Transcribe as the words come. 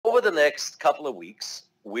For the next couple of weeks,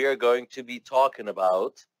 we are going to be talking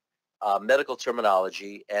about medical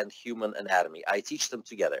terminology and human anatomy. I teach them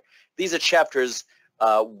together. These are chapters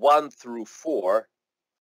 1 through 4.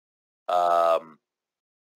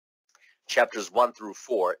 Chapters 1 through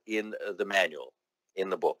 4 in the manual,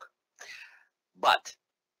 in the book. But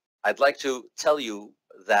I'd like to tell you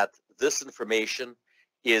that this information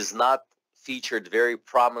is not featured very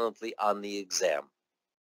prominently on the exam.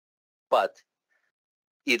 But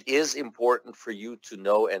it is important for you to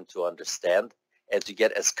know and to understand and to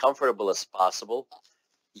get as comfortable as possible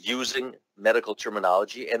using medical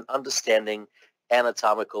terminology and understanding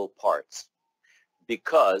anatomical parts,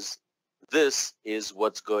 because this is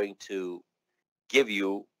what's going to give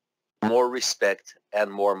you more respect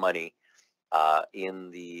and more money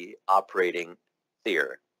in the operating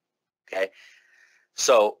theater. Okay,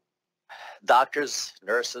 so doctors,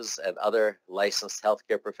 nurses, and other licensed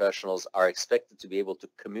healthcare professionals are expected to be able to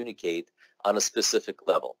communicate on a specific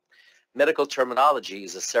level. Medical terminology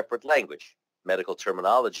is a separate language. Medical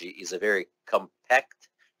terminology is a very compact,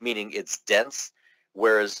 meaning it's dense,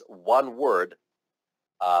 whereas one word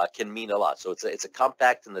can mean a lot. So it's a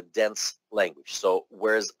compact and a dense language. So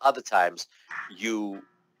whereas other times you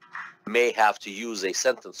may have to use a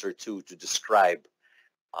sentence or two to describe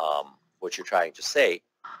what you're trying to say,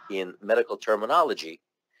 in medical terminology,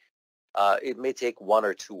 it may take 1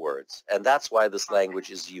 or 2 words. And that's why this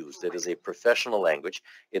language is used. It is a professional language.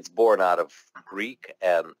 It's born out of Greek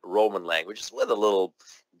and Roman languages with a little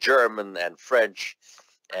German and French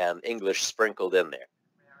and English sprinkled in there.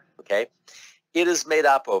 Okay? It is made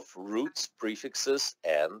up of roots, prefixes,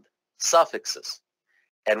 and suffixes.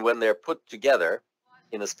 And when they're put together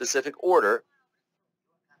in a specific order,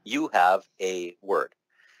 you have a word.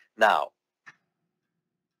 Now,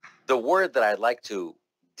 the word that I'd like to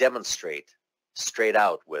demonstrate straight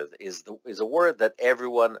out with is a word that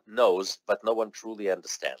everyone knows, but no one truly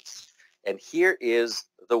understands. And here is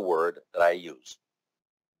the word that I use.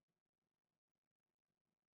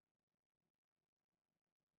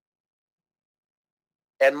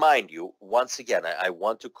 And mind you, once again, I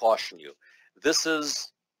want to caution you, this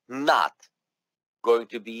is not going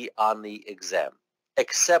to be on the exam,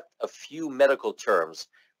 except a few medical terms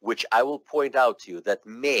which I will point out to you that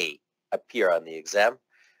may appear on the exam.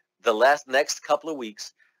 The next couple of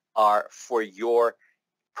weeks are for your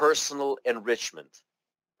personal enrichment,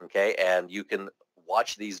 okay? And you can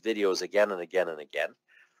watch these videos again and again and again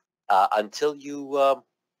until you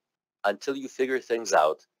figure things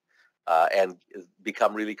out and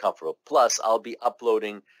become really comfortable. Plus, I'll be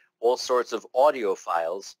uploading all sorts of audio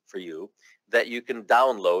files for you that you can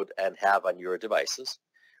download and have on your devices,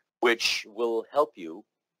 which will help you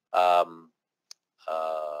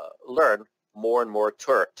learn more and more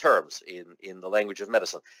terms in the language of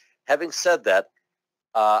medicine. Having said that,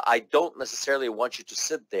 I don't necessarily want you to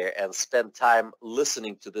sit there and spend time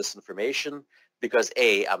listening to this information because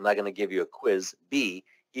A, I'm not going to give you a quiz. B,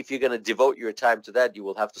 if you're going to devote your time to that, you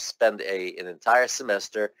will have to spend an entire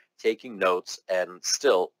semester taking notes and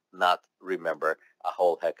still not remember a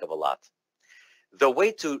whole heck of a lot. The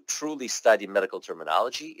way to truly study medical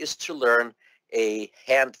terminology is to learn a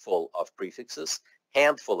handful of prefixes,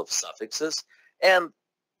 handful of suffixes, and,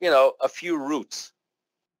 a few roots,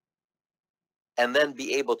 and then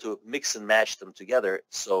be able to mix and match them together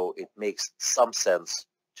so it makes some sense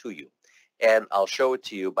to you. And I'll show it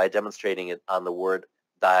to you by demonstrating it on the word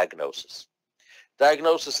diagnosis.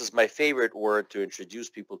 Diagnosis is my favorite word to introduce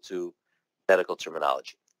people to medical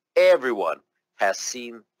terminology. Everyone has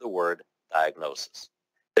seen the word diagnosis.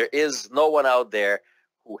 There is no one out there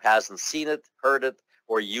who hasn't seen it, heard it,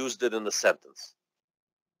 or used it in a sentence.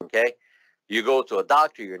 Okay? You go to a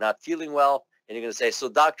doctor, you're not feeling well, and you're going to say, so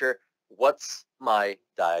doctor, what's my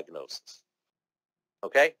diagnosis?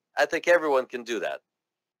 Okay? I think everyone can do that.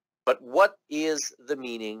 But what is the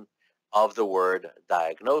meaning of the word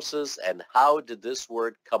diagnosis, and how did this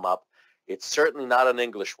word come up? It's certainly not an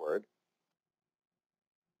English word.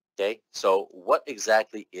 Okay? So what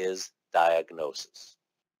exactly is diagnosis?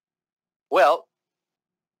 Well,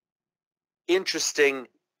 interesting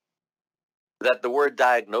that the word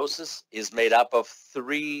diagnosis is made up of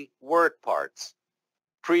 3 word parts.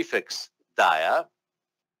 Prefix, dia,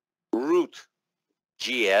 root,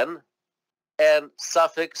 gn, and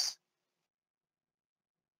suffix,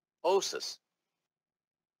 osis.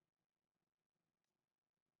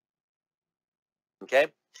 Okay?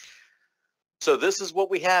 So this is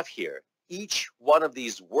what we have here. Each one of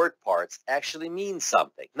these word parts actually means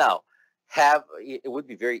something. Now, it would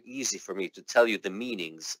be very easy for me to tell you the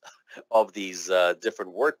meanings of these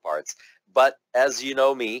different word parts, but as you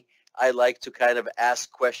know me, I like to kind of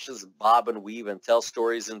ask questions, bob and weave, and tell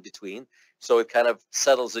stories in between, so it kind of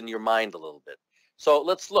settles in your mind a little bit. So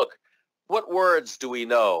let's look. What words do we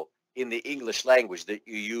know in the English language that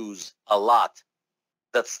you use a lot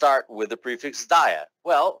that start with the prefix dia?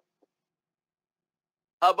 Well,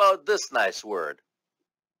 how about this nice word?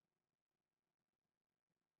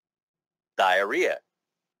 Diarrhea.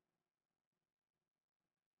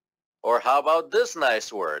 Or how about this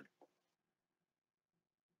nice word?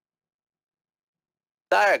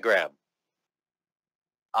 Diagram.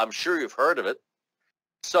 I'm sure you've heard of it.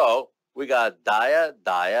 So we got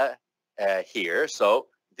dia here. So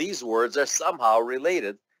these words are somehow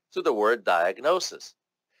related to the word diagnosis.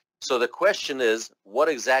 So the question is, what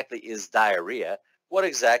exactly is diarrhea? What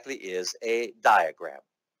exactly is a diagram?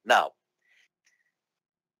 Now,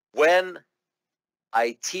 when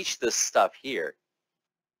I teach this stuff here,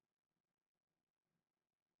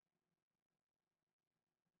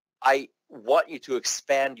 I want you to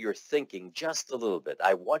expand your thinking just a little bit.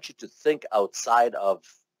 I want you to think outside of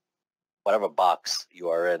whatever box you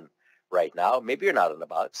are in right now. Maybe you're not in a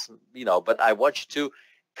box, but I want you to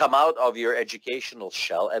come out of your educational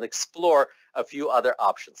shell and explore a few other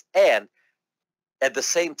options. And at the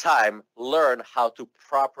same time, learn how to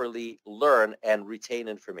properly learn and retain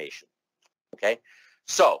information. Okay?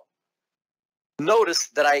 So notice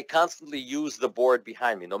that I constantly use the board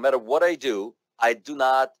behind me. No matter what I do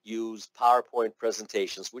not use PowerPoint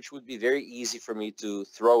presentations, which would be very easy for me to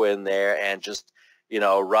throw in there and just,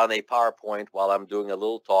 run a PowerPoint while I'm doing a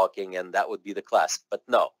little talking, and that would be the class. But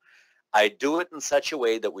no, I do it in such a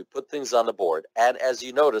way that we put things on the board. And as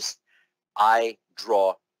you notice, I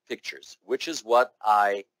draw pictures, which is what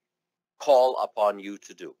I call upon you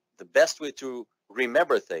to do. The best way to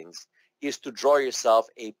remember things is to draw yourself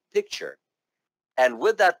a picture. And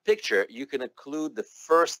with that picture, you can include the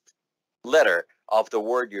first letter of the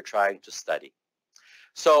word you're trying to study.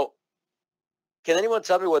 So can anyone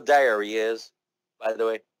tell me what diarrhea is, by the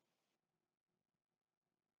way?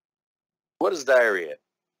 What is diarrhea?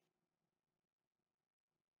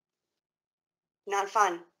 Not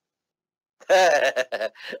fun.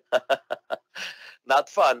 Not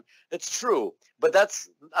fun. It's true. But that's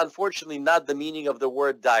unfortunately not the meaning of the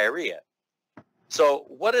word diarrhea. So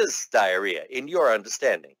what is diarrhea in your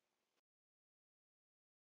understanding?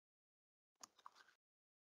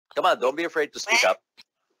 Come on, don't be afraid to speak up.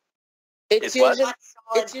 It's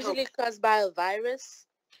usually caused by a virus.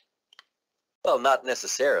 Well, not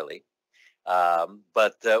necessarily.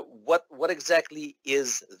 But what exactly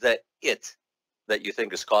is the it that you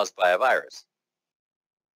think is caused by a virus?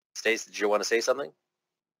 Stace, did you want to say something?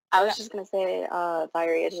 I was just going to say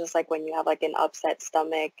diarrhea is just like when you have like an upset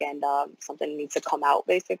stomach and something needs to come out,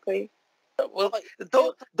 basically. Well,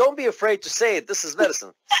 don't be afraid to say it. This is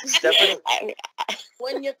medicine. Stephanie?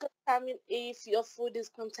 When if your food is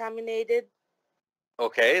contaminated.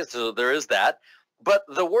 Okay, so there is that. But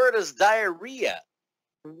the word is diarrhea.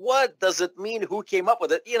 What does it mean? Who came up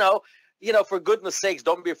with it? For goodness sakes,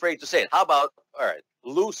 don't be afraid to say it. How about, all right,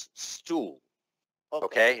 loose stool?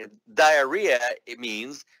 Okay. Diarrhea, it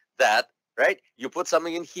means that, right, you put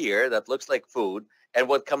something in here that looks like food, and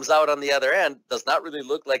what comes out on the other end does not really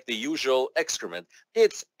look like the usual excrement.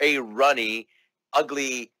 It's a runny,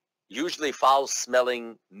 ugly, usually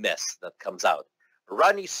foul-smelling mess that comes out.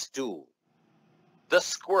 Runny stool, the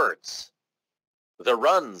squirts, the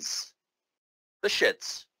runs, the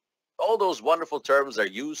shits. All those wonderful terms are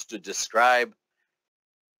used to describe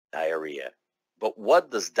diarrhea. But what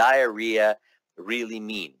does diarrhea really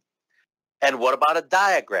mean? And what about a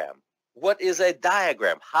diagram? What is a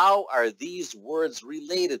diagram? How are these words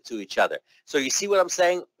related to each other? So you see what I'm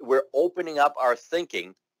saying? We're opening up our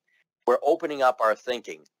thinking. We're opening up our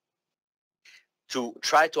thinking to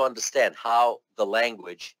try to understand how the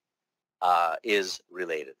language is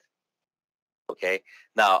related. Okay.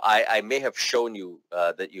 Now, I may have shown you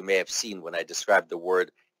that you may have seen when I described the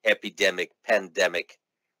word epidemic, pandemic,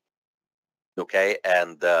 okay,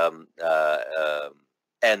 and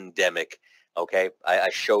endemic. Okay, I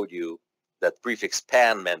showed you that prefix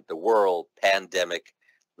pan meant the world, pandemic.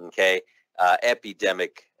 Okay,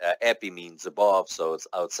 epidemic, epi means above, so it's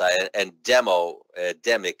outside, and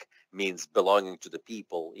demic means belonging to the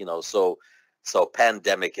people. So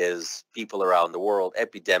pandemic is people around the world.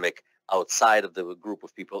 Epidemic, outside of the group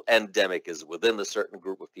of people. Endemic is within a certain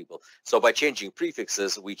group of people. So by changing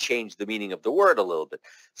prefixes, we change the meaning of the word a little bit.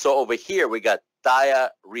 So over here, we got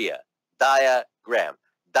diarrhea, diagram,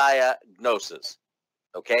 diagnosis.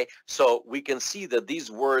 Okay, so we can see that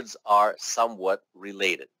these words are somewhat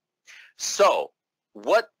related. So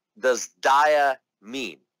what does dia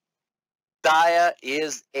mean? Dia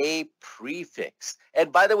is a prefix.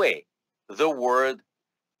 And by the way, the word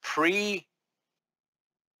prefix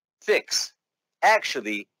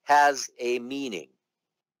actually has a meaning.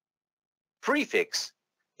 Prefix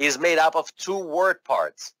is made up of two word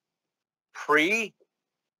parts, pre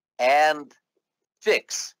and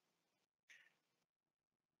fix.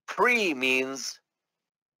 Pre means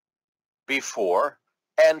before,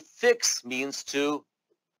 and fix means to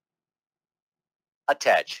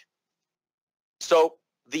attach. So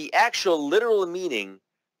the actual literal meaning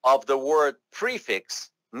of the word prefix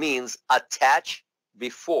means attach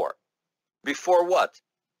before. Before what?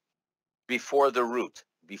 Before the root,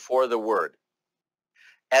 before the word.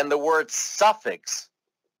 And the word suffix,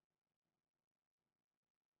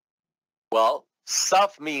 well,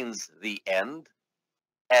 suff means the end,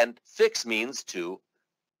 and fix means to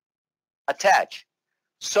attach.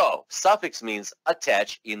 So suffix means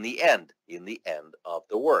attach in the end of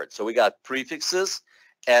the word. So we got prefixes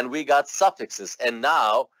and we got suffixes, and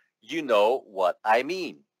now you know what I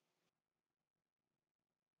mean.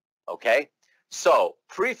 Okay? So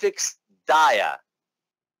prefix dia,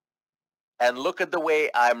 and look at the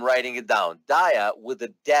way I'm writing it down. Dia with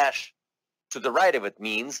a dash to the right of it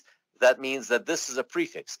means that this is a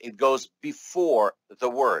prefix. It goes before the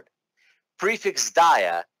word. Prefix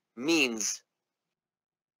dia means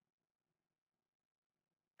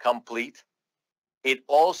complete. It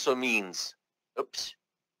also means,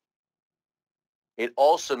 it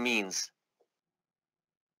also means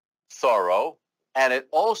thorough, and it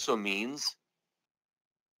also means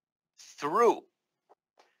through.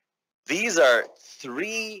 These are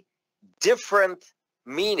three different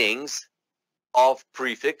meanings of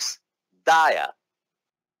prefix dia.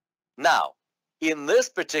 Now, in this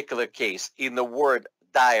particular case, in the word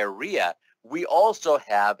diarrhea, we also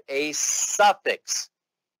have a suffix.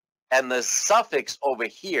 And the suffix over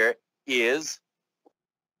here is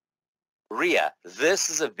ria. This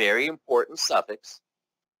is a very important suffix.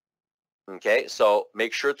 Okay, so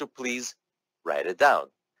make sure to please write it down.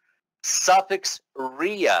 Suffix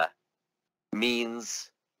ria means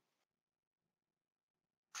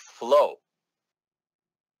flow.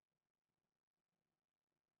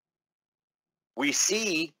 We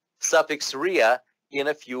see suffix ria in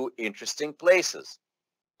a few interesting places.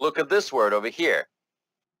 Look at this word over here.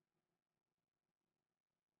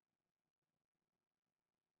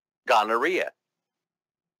 Gonorrhea.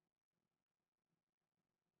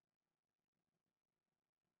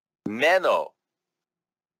 Menorrhea.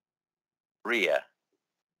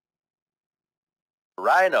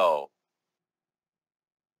 Rhinorrhea.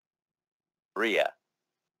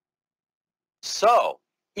 So,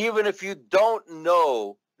 even if you don't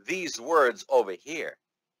know these words over here,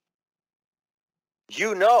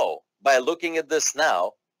 you know by looking at this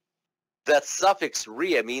now that suffix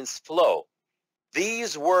ria means flow.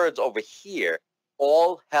 These words over here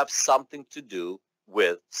all have something to do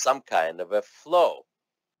with some kind of a flow.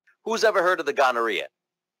 Who's ever heard of the gonorrhea?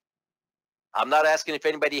 I'm not asking if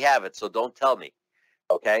anybody have it, so don't tell me.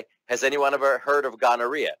 Okay? Has anyone ever heard of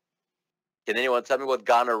gonorrhea? Can anyone tell me what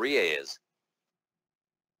gonorrhea is?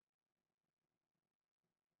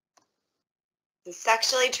 It's a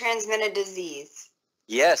sexually transmitted disease.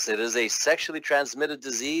 Yes, it is a sexually transmitted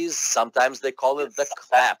disease. Sometimes they call it the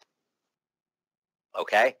clap.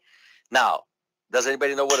 Okay? Now, does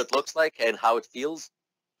anybody know what it looks like and how it feels?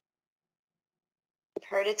 I've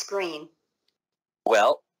heard it's green.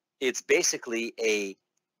 Well, it's basically a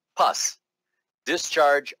pus,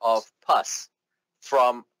 discharge of pus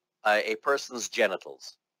from a person's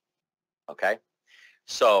genitals. Okay?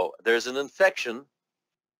 So there's an infection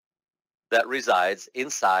that resides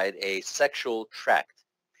inside a sexual tract.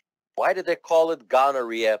 Why did they call it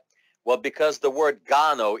gonorrhea? Well, because the word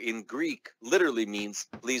gono in Greek literally means,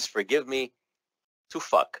 please forgive me, to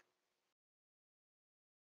fuck.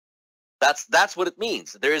 That's what it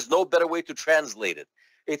means. There is no better way to translate it.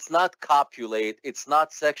 It's not copulate. It's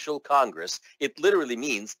not sexual congress. It literally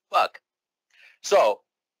means fuck. So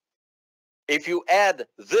if you add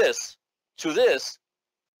this to this,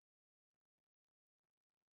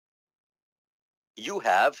 you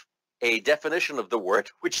have a definition of the word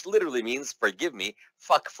which literally means, forgive me,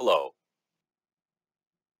 fuck flow.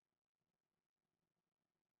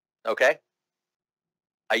 Okay?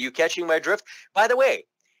 Are you catching my drift? By the way,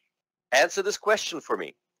 answer this question for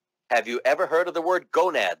me. Have you ever heard of the word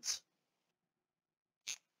gonads?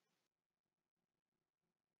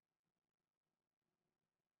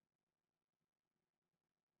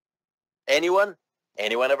 Anyone?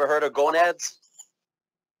 Anyone ever heard of gonads?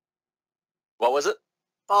 What was it?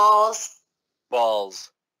 Balls.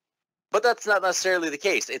 Balls. But that's not necessarily the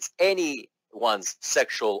case. It's anyone's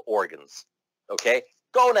sexual organs. Okay?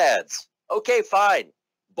 Gonads. Okay, fine.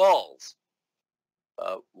 Balls.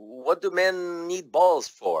 what do men need balls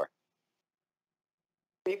for?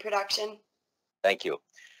 Reproduction. Thank you.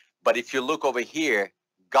 But if you look over here,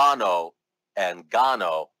 gono and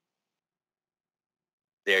gono,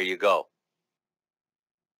 there you go.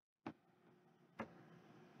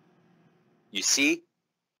 You see?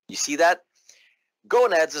 You see that?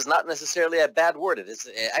 Gonads is not necessarily a bad word. It is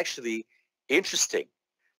actually interesting.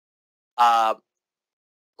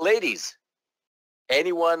 Ladies,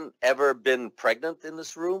 anyone ever been pregnant in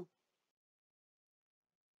this room?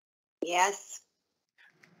 Yes.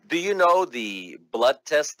 Do you know the blood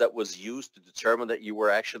test that was used to determine that you were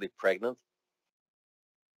actually pregnant?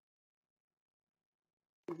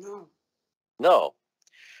 No. No.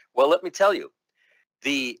 Well, let me tell you.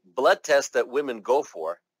 The blood test that women go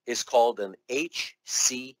for is called an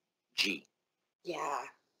HCG. Yeah.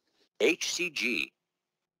 HCG.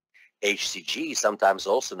 HCG, sometimes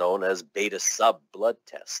also known as beta sub blood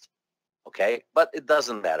test. Okay, but it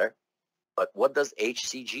doesn't matter. But what does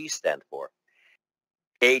HCG stand for?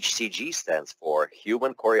 HCG stands for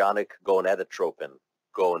human chorionic gonadotropin.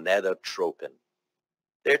 Gonadotropin.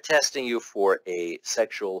 They're testing you for a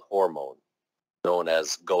sexual hormone known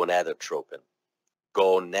as gonadotropin.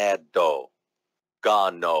 Gonado.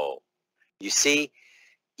 Gono. You see,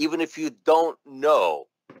 even if you don't know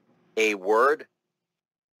a word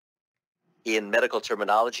in medical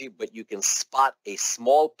terminology, but you can spot a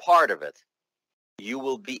small part of it, you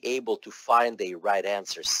will be able to find a right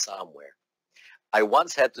answer somewhere. I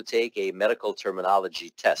once had to take a medical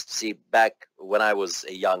terminology test. See, back when I was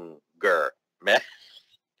a younger man,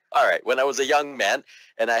 all right, when I was a young man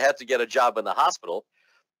and I had to get a job in the hospital,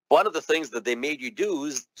 one of the things that they made you do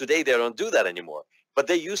is, today they don't do that anymore, but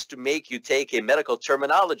they used to make you take a medical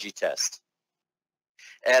terminology test.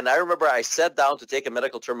 And I remember I sat down to take a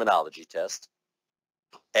medical terminology test,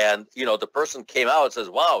 and the person came out and says,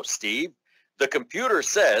 "Wow, Steve, the computer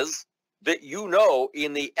says that you know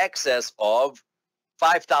in the excess of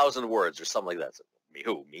 5,000 words," or something like that. So,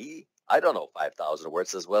 who, me? I don't know 5,000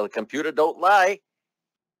 words. Says, "Well, the computer don't lie."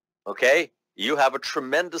 Okay? You have a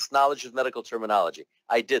tremendous knowledge of medical terminology.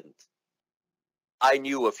 I didn't. I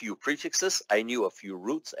knew a few prefixes, I knew a few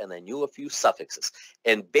roots, and I knew a few suffixes.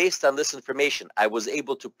 And based on this information, I was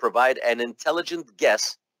able to provide an intelligent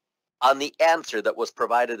guess on the answer that was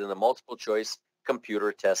provided in a multiple choice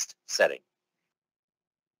computer test setting.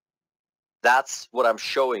 That's what I'm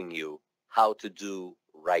showing you how to do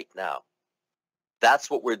right now.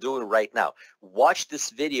 That's what we're doing right now. Watch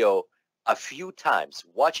this video a few times.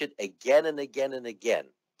 Watch it again and again and again,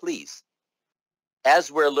 please.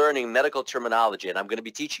 As we're learning medical terminology, and I'm going to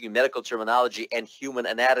be teaching you medical terminology and human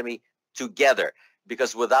anatomy together,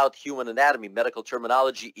 because without human anatomy, medical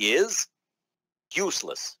terminology is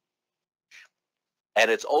useless.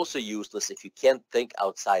 And it's also useless if you can't think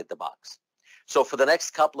outside the box. So for the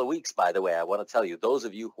next couple of weeks, by the way, I want to tell you, those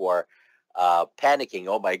of you who are panicking,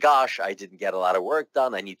 "Oh my gosh, I didn't get a lot of work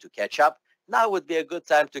done, I need to catch up," now would be a good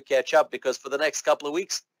time to catch up, because for the next couple of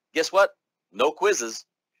weeks, guess what? No quizzes.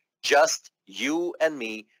 Just you and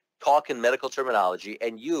me talking medical terminology,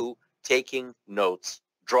 and you taking notes,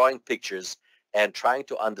 drawing pictures, and trying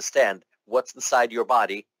to understand what's inside your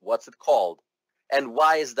body, what's it called, and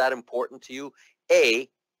why is that important to you? A,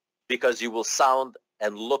 because you will sound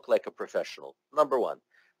and look like a professional, number one.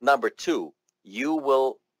 Number two, you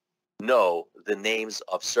will know the names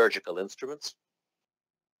of surgical instruments.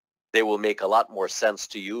 They will make a lot more sense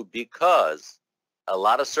to you, because a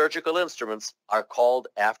lot of surgical instruments are called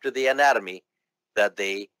after the anatomy that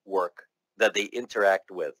they work, that they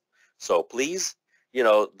interact with. So please,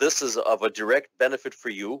 this is of a direct benefit for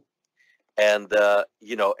you, and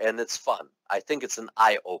and it's fun. I think it's an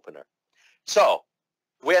eye opener. So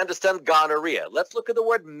we understand gonorrhea. Let's look at the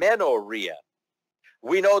word menorrhea.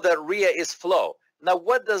 We know that rhea is flow. Now,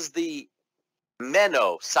 what does the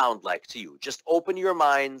meno sound like to you? Just open your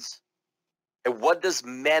minds. And what does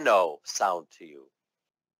meno sound to you?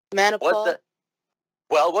 Menopause.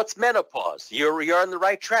 What's menopause? You're on the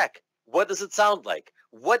right track. What does it sound like?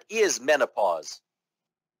 What is menopause?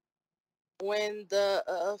 When the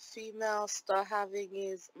female start having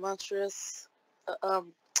his monstrous, her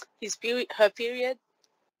period.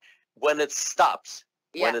 When it stops.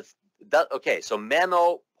 Yeah. When it's okay. So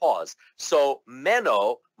menopause. So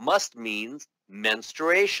meno must mean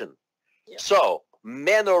menstruation. Yeah. So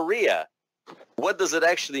menorrhea. What does it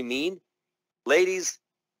actually mean, ladies?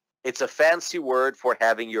 It's a fancy word for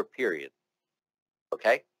having your period.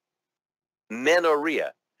 Okay?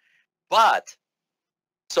 Menorrhea. But,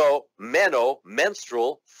 so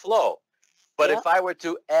menstrual flow. But Yeah. if I were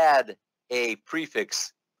to add a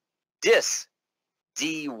prefix, dys,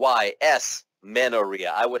 D-Y-S,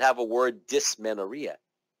 dysmenorrhea. I would have a word dysmenorrhea.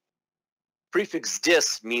 Prefix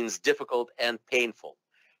dys means difficult and painful.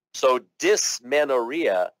 So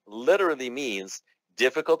dysmenorrhea literally means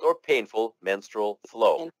difficult or painful menstrual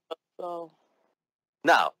flow. So,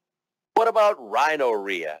 Now, what about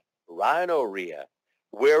rhinorrhea? Rhinorrhea.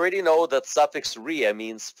 We already know that suffix rhea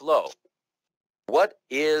means flow. What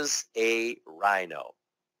is a rhino?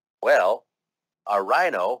 Well, a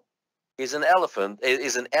rhino is an elephant,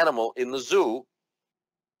 is an animal in the zoo.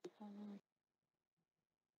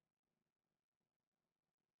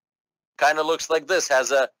 Kind of looks like this,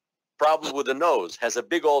 has a problem with the nose, has a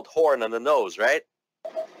big old horn on the nose, right?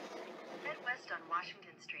 Head west on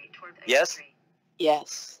Washington Street toward the Yes? Street.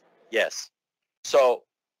 yes. Yes. So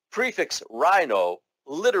prefix rhino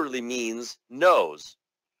literally means nose.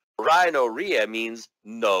 Rhinorrhea means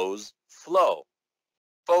nose flow.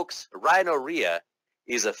 Folks, rhinorrhea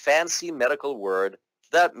is a fancy medical word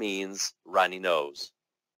that means runny nose.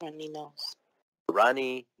 Runny nose.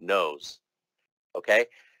 Runny nose. Okay?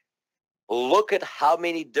 Look at how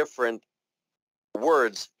many different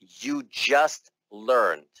words you just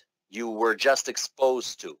learned, you were just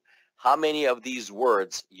exposed to. How many of these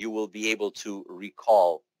words you will be able to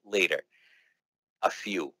recall later? A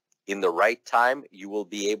few. In the right time, you will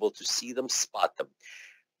be able to see them, spot them.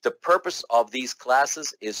 The purpose of these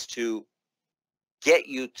classes is to get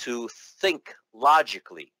you to think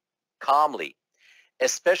logically, calmly,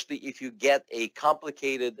 especially if you get a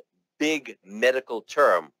complicated, big medical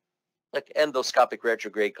term like endoscopic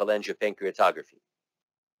retrograde cholangiopancreatography.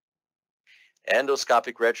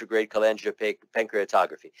 Endoscopic retrograde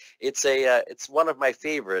cholangiopancreatography. It's one of my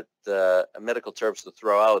favorite medical terms to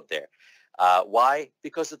throw out there. Why?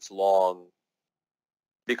 Because it's long,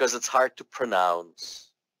 because it's hard to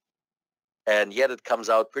pronounce, and yet it comes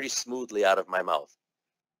out pretty smoothly out of my mouth.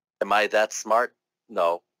 Am I that smart?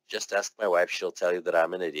 No. Just ask my wife. She'll tell you that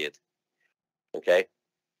I'm an idiot. Okay?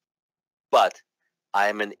 But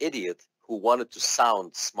I'm an idiot who wanted to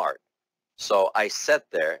sound smart. So I sat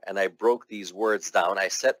there and I broke these words down. I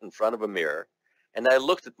sat in front of a mirror and I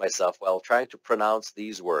looked at myself while trying to pronounce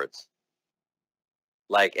these words,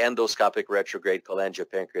 like endoscopic retrograde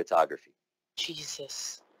cholangiopancreatography.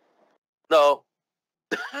 Jesus. No,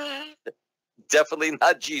 definitely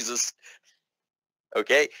not Jesus.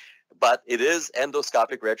 Okay? But it is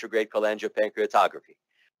endoscopic retrograde cholangiopancreatography.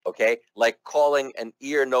 Okay? Like calling an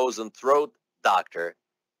ear, nose, and throat doctor,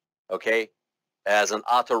 okay, as an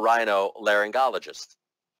otorhinolaryngologist,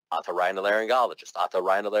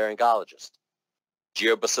 otorhinolaryngologist,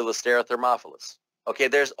 Geobacillus thermophilus. Okay,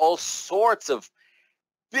 there's all sorts of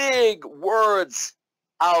big words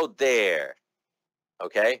out there,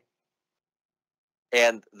 okay?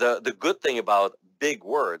 And the good thing about big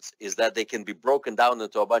words is that they can be broken down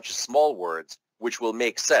into a bunch of small words, which will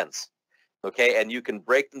make sense, okay? And you can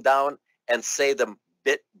break them down and say them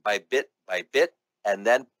bit by bit by bit, and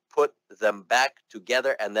then put them back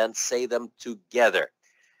together and then say them together,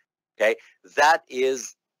 okay? That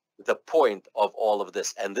is the point of all of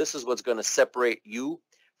this. And this is what's going to separate you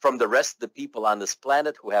from the rest of the people on this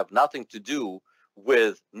planet who have nothing to do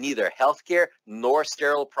with neither healthcare nor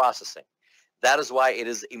sterile processing. That is why it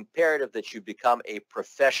is imperative that you become a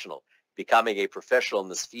professional. Becoming a professional in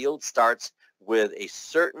this field starts with a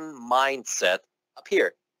certain mindset up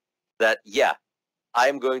here that, yeah,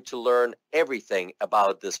 I'm going to learn everything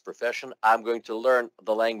about this profession. I'm going to learn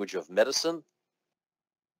the language of medicine,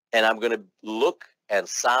 and I'm going to look and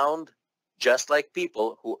sound just like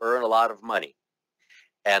people who earn a lot of money.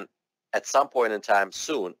 And at some point in time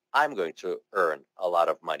soon, I'm going to earn a lot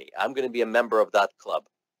of money. I'm going to be a member of that club.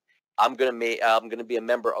 I'm going to be a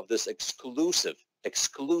member of this exclusive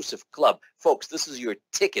club. Folks, this is your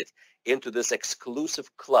ticket into this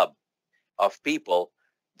exclusive club of people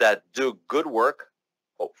that do good work,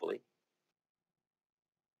 hopefully,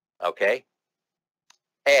 okay,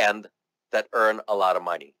 and that earn a lot of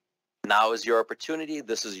money. Now is your opportunity.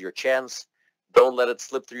 This is your chance. Don't let it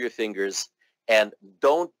slip through your fingers, and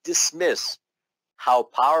don't dismiss how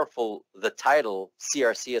powerful the title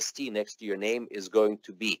CRCST next to your name is going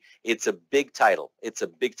to be. It's a big title. It's a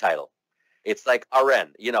big title. It's like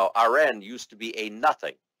RN. You know, RN used to be a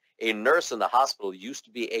nothing. A nurse in the hospital used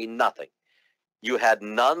to be a nothing. You had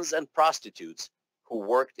nuns and prostitutes who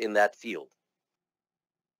worked in that field.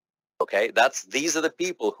 Okay, these are the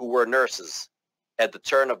people who were nurses at the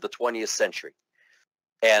turn of the 20th century.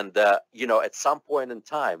 And, you know, at some point in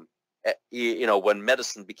time, you know, when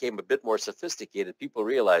medicine became a bit more sophisticated, people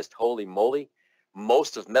realized, holy moly,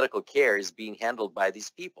 most of medical care is being handled by these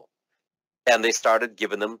people. And they started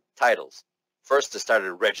giving them titles. First, they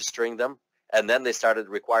started registering them, and then they started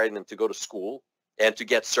requiring them to go to school and to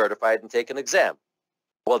get certified and take an exam.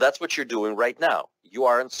 Well, that's what you're doing right now. You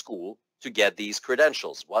are in school to get these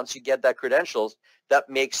credentials. Once you get that credentials, that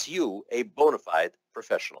makes you a bona fide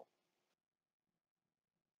professional.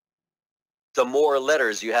 The more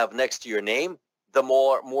letters you have next to your name, the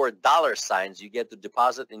more dollar signs you get to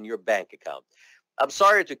deposit in your bank account. I'm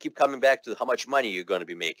sorry to keep coming back to how much money you're going to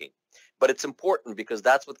be making, but it's important because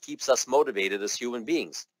that's what keeps us motivated as human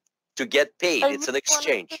beings, to get paid. It's an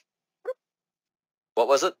exchange. What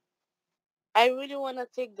was it? I really want to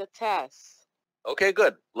take the test. Okay,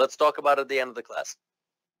 good. Let's talk about it at the end of the class.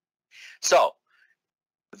 So,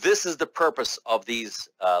 this is the purpose of these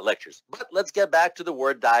lectures. But let's get back to the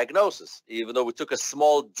word diagnosis, even though we took a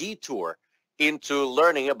small detour into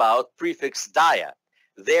learning about prefix dia.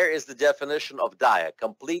 There is the definition of dia: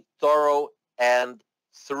 complete, thorough, and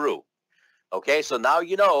through. Okay, so now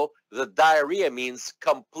you know that diarrhea means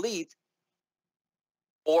complete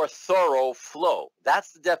or thorough flow.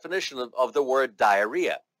 That's the definition of the word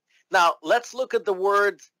diarrhea. Now, let's look at the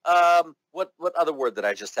word, what other word did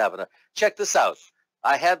I just have? Check this out.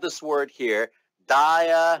 I had this word here,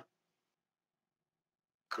 diagram.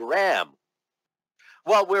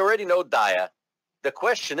 Well, we already know dia. The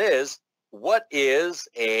question is, what is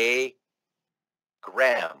a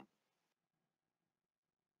gram?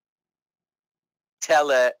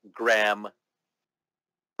 Telegram,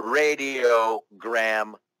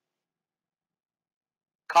 radiogram,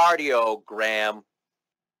 cardiogram.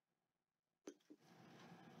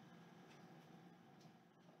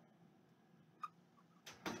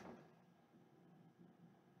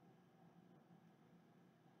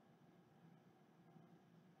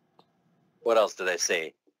 What else did I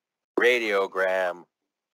say? Radiogram.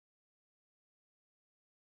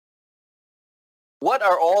 What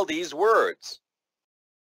are all these words?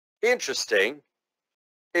 Interesting.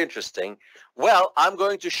 Interesting. Well, I'm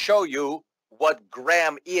going to show you what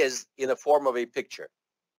gram is in the form of a picture.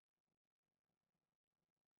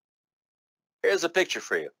 Here's a picture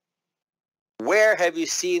for you. Where have you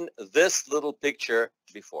seen this little picture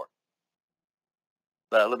before?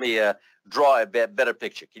 Let me draw a better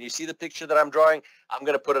picture. Can you see the picture that I'm drawing? I'm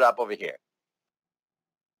going to put it up over here.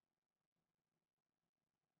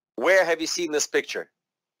 Where have you seen this picture?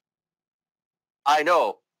 I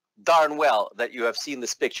know darn well that you have seen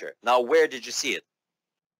this picture. Now, where did you see it?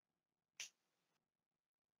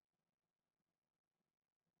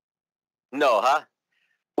 No, huh?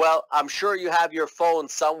 Well, I'm sure you have your phone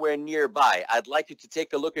somewhere nearby. I'd like you to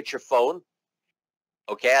take a look at your phone.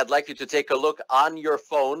 Okay, I'd like you to take a look on your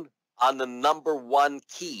phone on the number 1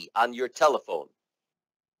 key on your telephone.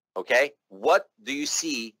 Okay, what do you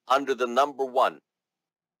see under the number 1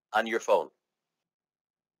 on your phone?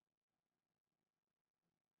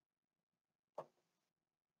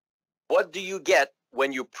 What do you get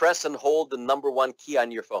when you press and hold the number 1 key on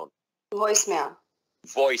your phone? Voicemail.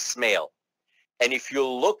 Voicemail. And if you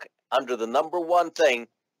look under the number 1 thing,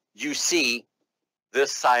 you see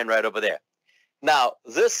this sign right over there. Now,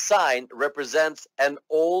 this sign represents an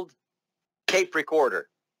old tape recorder.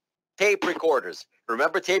 Tape recorders.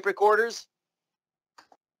 Remember tape recorders?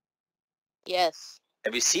 Yes.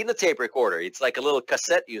 Have you seen the tape recorder? It's like a little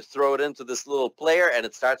cassette. You throw it into this little player and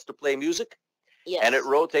it starts to play music. Yes. And it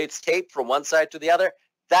rotates tape from one side to the other.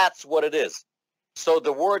 That's what it is. So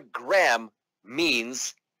the word gram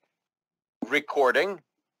means recording,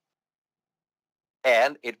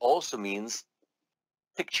 and it also means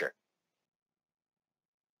picture.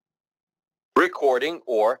 Recording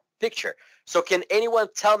or picture. So can anyone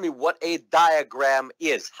tell me what a diagram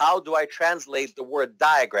is? How do I translate the word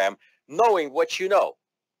diagram knowing what you know?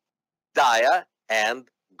 Dia and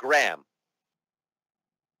gram.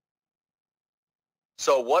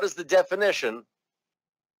 So what is the definition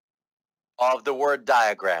of the word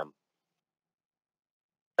diagram?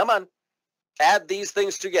 Come on. Add these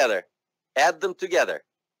things together. Add them together.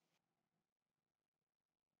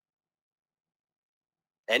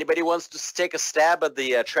 Anybody wants to take a stab at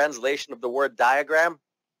the translation of the word diagram?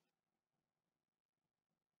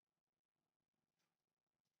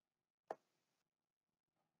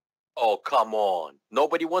 Oh, come on.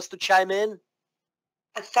 Nobody wants to chime in?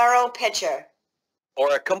 A thorough picture.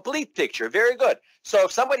 Or a complete picture. Very good. So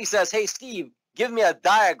if somebody says, hey, Steve, give me a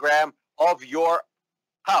diagram of your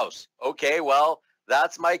house. Okay, well,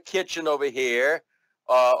 that's my kitchen over here.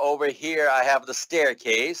 Over here, I have the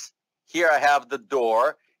staircase. Here I have the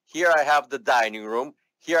door. Here I have the dining room.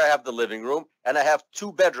 Here I have the living room. And I have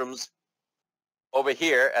 2 bedrooms over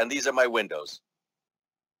here, and these are my windows.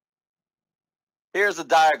 Here's a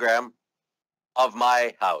diagram of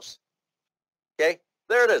my house. Okay,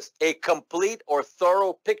 there it is. A complete or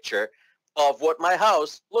thorough picture of what my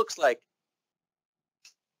house looks like.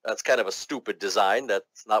 That's kind of a stupid design.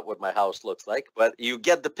 That's not what my house looks like, but you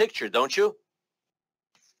get the picture, don't you?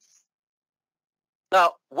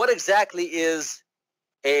 Now, what exactly is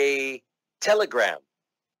a telegram?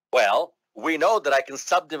 Well, we know that I can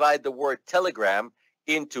subdivide the word telegram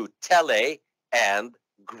into tele and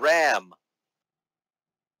gram.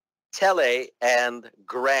 Tele and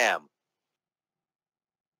gram.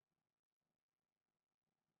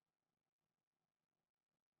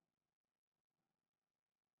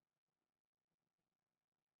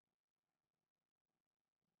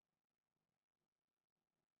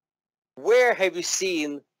 Where have you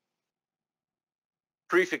seen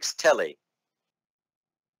prefix tele?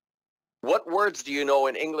 What words do you know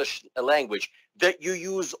in English language that you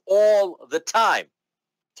use all the time?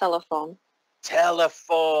 Telephone.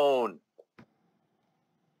 Telephone.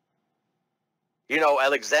 You know,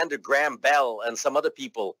 Alexander Graham Bell and some other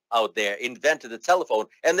people out there invented the telephone,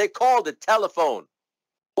 and they called it telephone.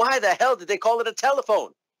 Why the hell did they call it a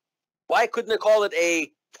telephone? Why couldn't they call it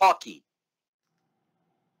a talkie?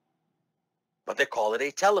 But they call it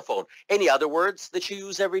a telephone. Any other words that you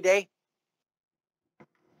use every day?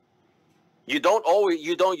 You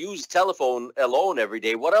don't use telephone alone every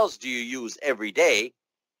day. What else do you use every day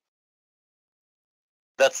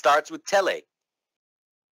that starts with tele?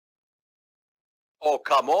 Oh,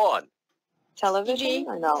 come on. Television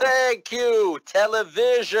or no? Thank you.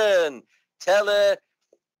 Television. Television.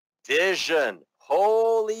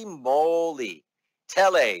 Holy moly.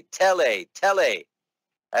 Tele.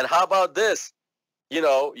 And how about this? You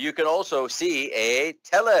know, you can also see a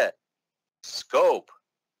telescope.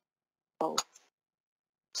 Oh.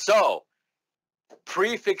 So,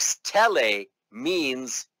 prefix tele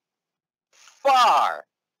means far.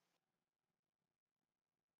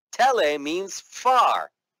 Tele means far.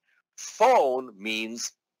 Phone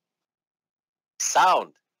means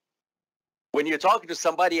sound. When you're talking to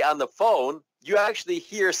somebody on the phone, you actually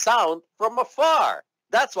hear sound from afar.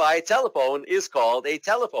 That's why a telephone is called a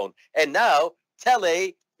telephone. And now,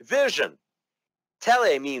 television.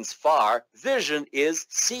 Tele means far. Vision is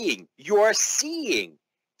seeing. You're seeing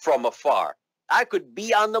from afar. I could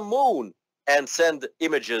be on the moon and send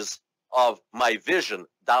images of my vision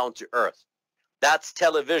down to Earth. That's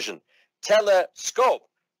television. Telescope.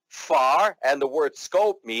 Far, and the word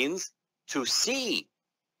scope means to see.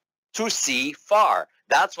 To see far.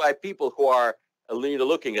 That's why people who are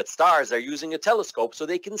looking at stars are using a telescope so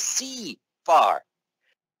they can see far.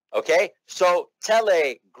 Okay, so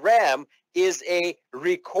telegram is a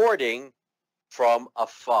recording from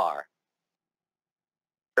afar.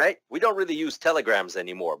 Right? We don't really use telegrams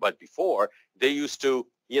anymore, but before they used to,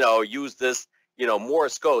 use this,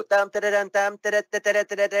 Morse code. Somebody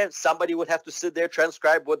would have to sit there,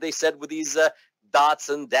 transcribe what they said with these dots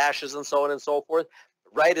and dashes and so on and so forth,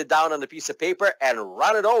 write it down on a piece of paper and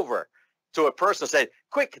run it over to a person saying,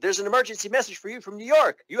 quick, there's an emergency message for you from New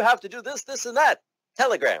York. You have to do this, this, and that.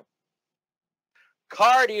 Telegram.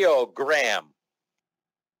 Cardiogram.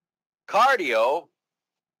 Cardio,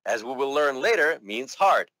 as we will learn later, means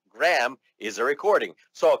heart. Gram is a recording.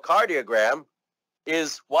 So a cardiogram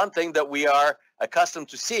is one thing that we are accustomed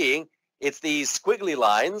to seeing. It's these squiggly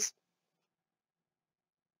lines.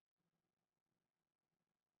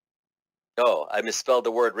 Oh, I misspelled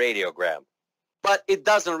the word radiogram. But it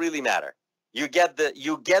doesn't really matter. You get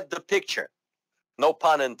the picture. No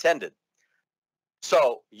pun intended.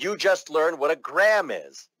 So you just learned what a gram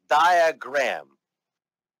is. Diagram.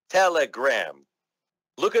 Telegram.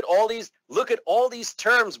 Look at all these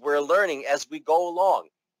terms we're learning as we go along.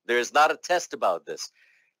 There's not a test about this.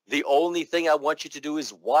 The only thing I want you to do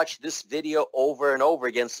is watch this video over and over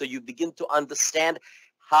again so you begin to understand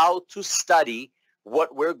how to study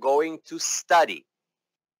what we're going to study.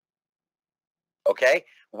 Okay?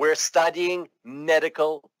 We're studying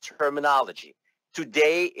medical terminology.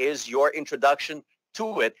 Today is your introduction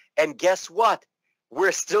to it. And guess what?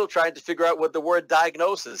 We're still trying to figure out what the word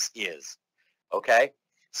diagnosis is. Okay?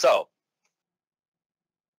 So,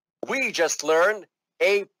 we just learned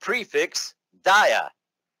a prefix, dia.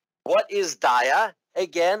 What is dia?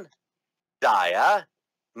 Again, dia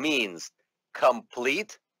means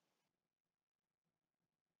complete,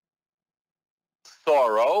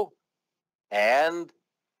 thorough, and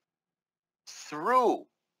through.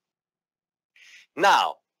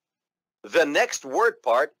 Now, the next word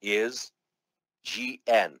part is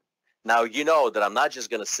GN. Now, you know that I'm not just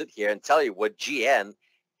going to sit here and tell you what GN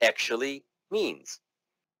actually means.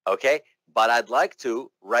 Okay? But I'd like to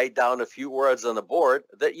write down a few words on the board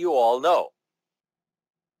that you all know.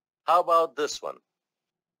 How about this one?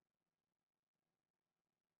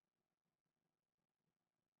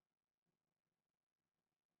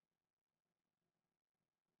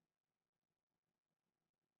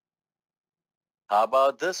 How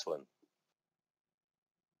about this one?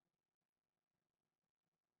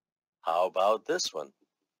 How about this one?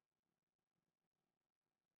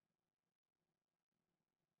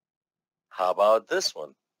 How about this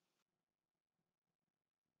one?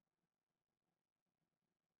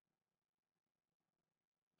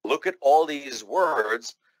 Look at all these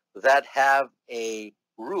words that have a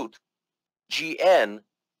root, GN,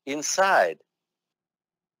 inside.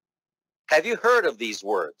 Have you heard of these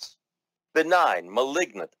words? Benign,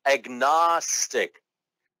 malignant, agnostic.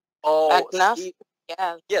 Oh, Agnostic.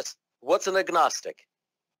 Yes. yes. What's an agnostic?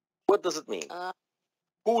 What does it mean? Uh,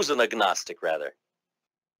 Who's an agnostic, rather?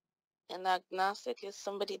 an agnostic is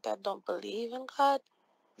somebody that don't believe in God.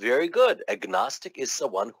 Very good. Agnostic is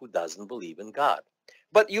someone who doesn't believe in God.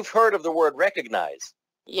 But you've heard of the word recognize.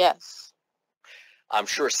 Yes. I'm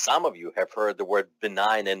sure some of you have heard the word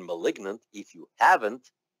benign and malignant. If you haven't,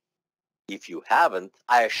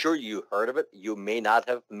 I assure you heard of it. You may not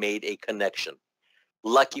have made a connection.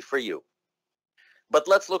 Lucky for you. But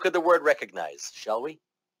let's look at the word recognize, shall we?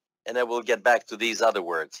 And then we'll get back to these other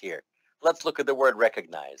words here. Let's look at the word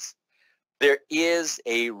recognize. There is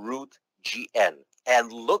a root GN.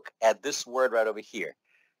 And look at this word right over here.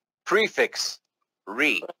 Prefix,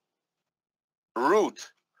 re.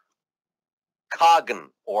 Root, cogn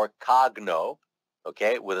or cogno,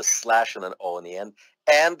 okay, with a slash and an O in the end.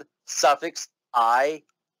 And suffix, I,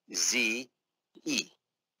 Z, E.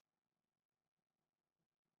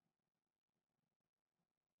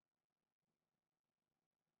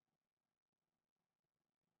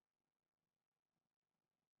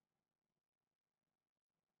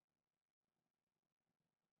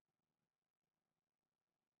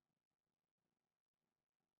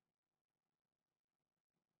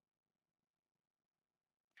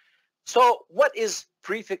 So what is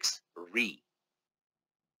prefix re?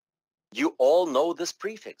 You all know this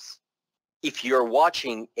prefix. If you're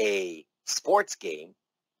watching a sports game,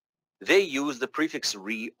 they use the prefix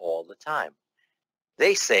re all the time.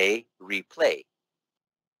 They say replay.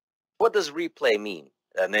 What does replay mean?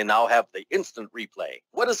 And they now have the instant replay.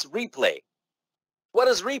 What is replay? What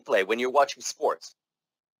is replay when you're watching sports?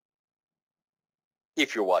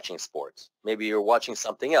 If you're watching sports, maybe you're watching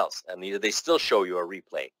something else and they still show you a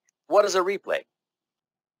replay. What is a replay?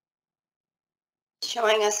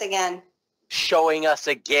 Showing us again. Showing us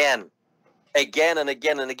again and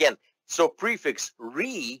again and again. So prefix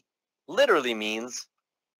re literally means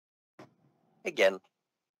again.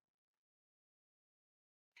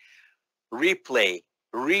 Replay,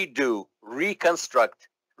 redo, reconstruct,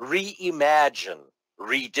 reimagine,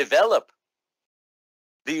 redevelop.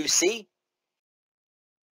 Do you see?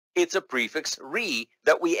 It's a prefix re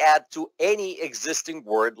that we add to any existing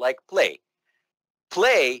word like play.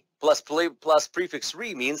 Play plus prefix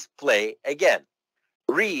re means play again.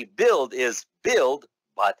 Rebuild is build,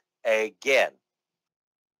 but again.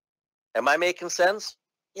 Am I making sense?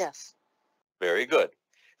 Yes. Very good.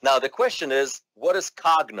 Now the question is, what is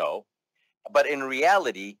cogno? But in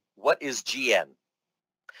reality, what is GN?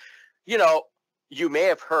 You know, you may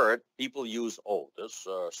have heard people use, oh, this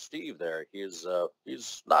Steve there, he's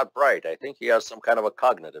not bright. I think he has some kind of a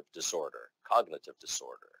cognitive disorder. Cognitive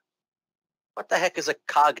disorder. What the heck is a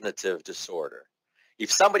cognitive disorder?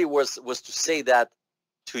 If somebody was to say that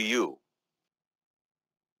to you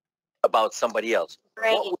about somebody else,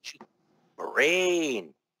 Brain. what would you?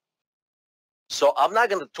 Brain. So I'm not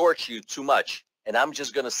going to torch you too much, and I'm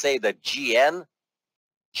just going to say that GN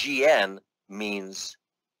means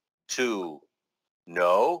to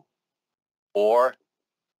know or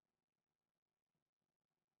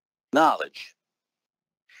knowledge.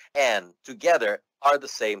 And together are the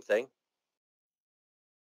same thing.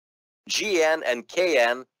 GN and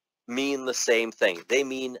KN mean the same thing. They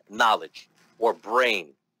mean knowledge or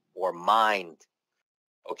brain or mind.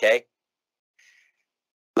 Okay?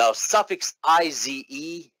 Now, suffix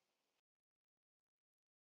IZE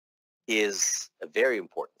is a very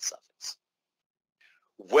important suffix.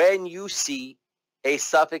 When you see a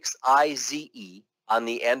suffix IZE on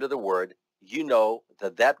the end of the word, you know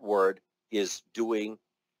that that word is doing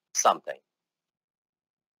something.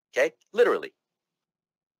 Okay? Literally.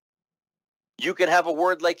 You can have a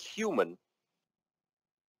word like human,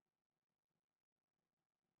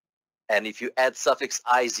 and if you add suffix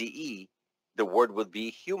IZE, the word would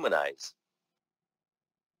be humanize.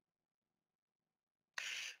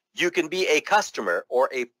 You can be a customer or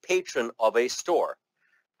a patron of a store.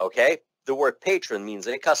 Okay? The word patron means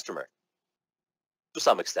a customer to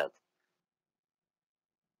some extent.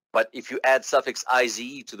 But if you add suffix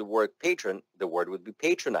IZE to the word patron, the word would be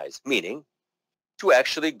patronize, meaning to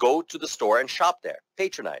actually go to the store and shop there.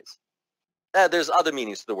 Patronize. There's other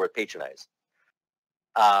meanings to the word patronize.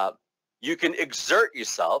 You can exert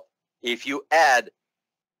yourself. If you add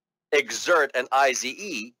exert and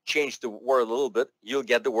IZE, change the word a little bit, you'll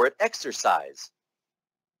get the word exercise.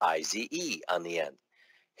 IZE on the end.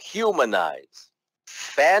 Humanize.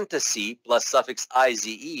 Fantasy plus suffix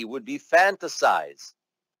IZE would be fantasize.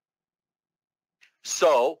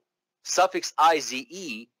 So suffix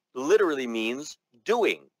IZE literally means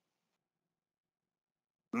doing,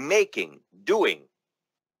 making, doing.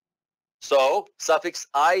 So suffix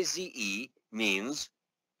IZE means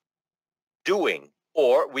doing,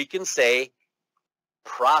 or we can say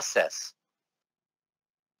process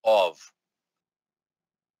of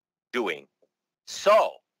doing.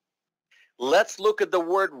 So let's look at the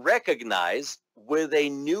word recognize with a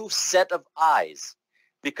new set of eyes,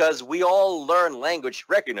 because we all learn language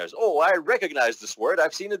recognize. Oh, I recognize this word.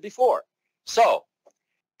 I've seen it before. So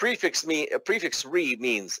prefix re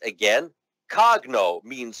means again, cogno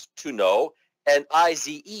means to know, and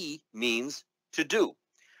IZE means to do.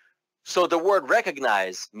 So the word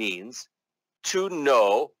recognize means to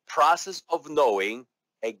know, process of knowing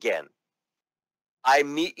again. I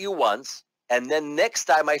meet you once, and then next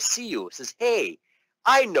time I see you, it says, hey,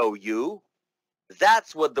 I know you.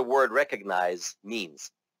 That's what the word recognize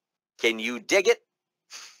means. Can you dig it?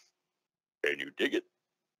 Can you dig it?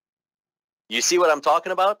 You see what I'm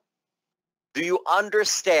talking about? Do you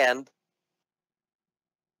understand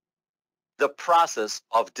the process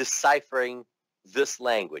of deciphering this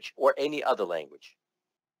language or any other language?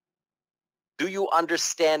 Do you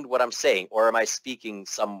understand what I'm saying, or am I speaking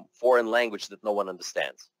some foreign language that no one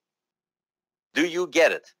understands? Do you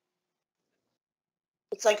get it?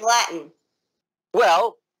 It's like Latin.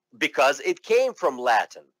 Well, because it came from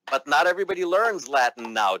Latin, but not everybody learns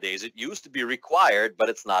Latin nowadays. It used to be required, but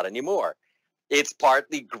it's not anymore. It's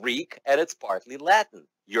partly Greek and it's partly Latin.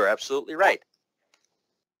 You're absolutely right.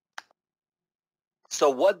 So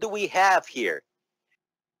what do we have here?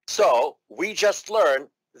 So we just learned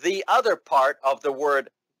the other part of the word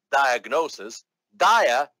diagnosis.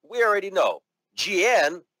 Dia, we already know.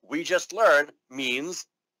 GN, we just learned, means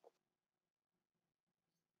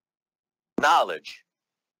knowledge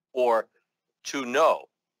or to know.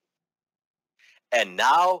 And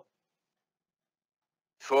now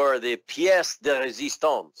for the pièce de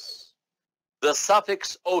résistance, the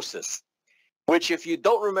suffix osis, which if you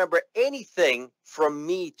don't remember anything from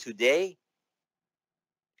me today,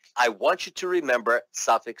 I want you to remember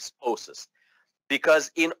suffix osis,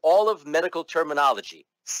 because in all of medical terminology,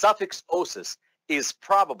 suffix osis is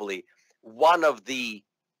probably one of the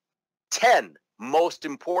 10 most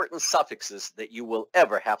important suffixes that you will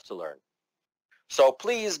ever have to learn. So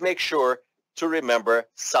please make sure to remember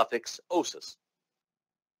suffix osis.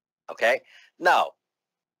 Okay? Now,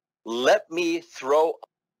 let me throw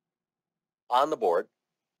on the board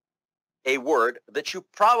a word that you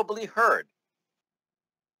probably heard.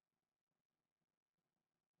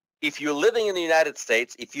 If you're living in the United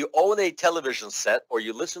States, if you own a television set or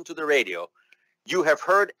you listen to the radio, you have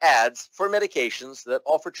heard ads for medications that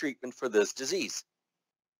offer treatment for this disease.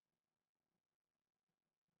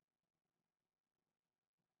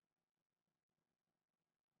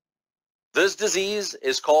 This disease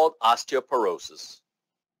is called osteoporosis.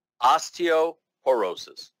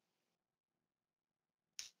 Osteoporosis.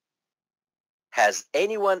 Has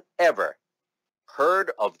anyone ever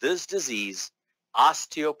heard of this disease,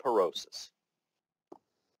 osteoporosis?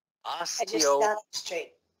 I just sat up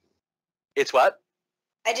straight. It's what?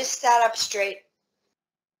 I just sat up straight.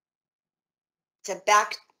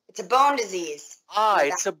 It's a bone disease. Ah,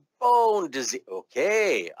 it's a bone disease.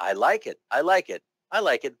 Okay, I like it. I like it. I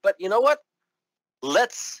like it. But you know what?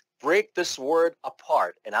 Let's break this word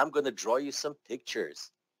apart, and I'm going to draw you some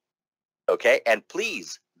pictures. Okay, and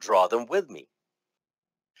please draw them with me.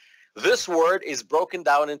 This word is broken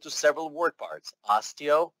down into several word parts: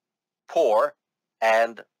 osteo, por,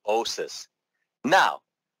 and osis. Now,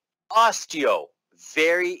 osteo,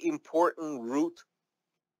 very important root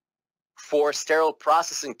for sterile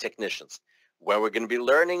processing technicians, where we're going to be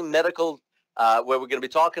learning medical, where we're going to be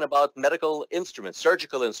talking about medical instruments,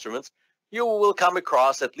 surgical instruments. You will come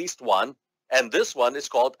across at least one, and this one is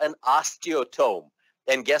called an osteotome.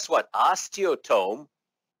 And guess what? Osteotome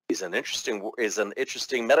is an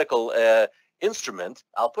interesting medical instrument.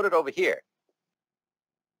 I'll put it over here.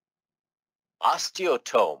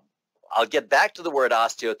 Osteotome. I'll get back to the word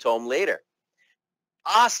osteotome later.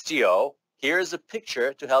 Osteo, here's a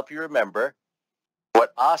picture to help you remember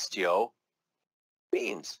what osteo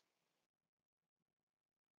means.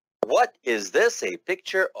 What is this a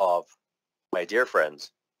picture of, my dear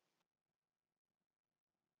friends?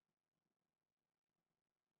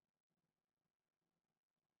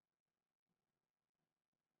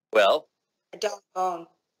 Well, A dog bone.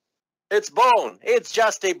 it's bone. It's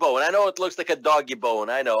just a bone. I know it looks like a doggy bone.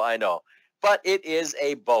 I know. But it is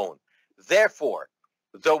a bone. Therefore,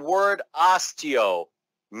 the word osteo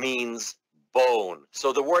means bone.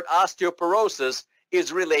 So the word osteoporosis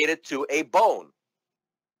is related to a bone.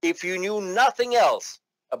 If you knew nothing else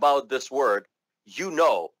about this word, you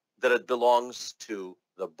know that it belongs to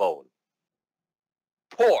the bone.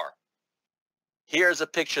 Poor. Here's a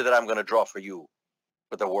picture that I'm going to draw for you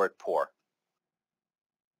for the word poor.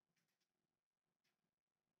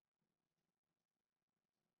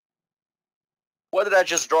 What did I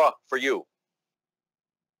just draw for you?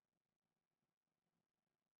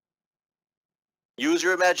 Use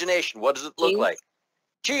your imagination. What does it look Cheese. like?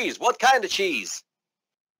 Cheese. What kind of cheese?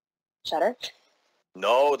 Cheddar.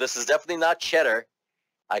 No, this is definitely not cheddar.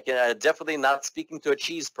 I can definitely not speaking to a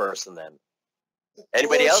cheese person then.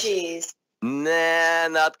 Anybody Blue else? cheese. Nah,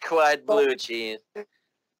 not quite blue cheese.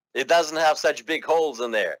 It doesn't have such big holes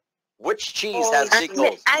in there. Which cheese has Holy big shit.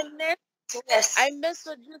 holes? Yes. I missed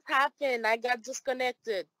what just happened. I got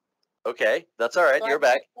disconnected. Okay, that's all right. So You're I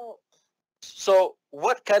back. don't know. So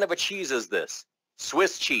what kind of a cheese is this?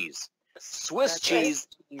 Swiss cheese. Swiss That's right. cheese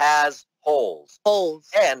has holes. Holes.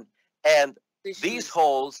 And these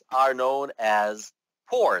holes are known as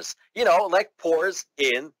pores. You know, like pores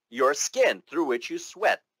in your skin through which you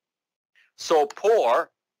sweat. So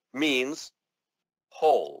pore means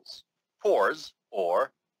holes. Pores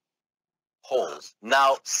or holes.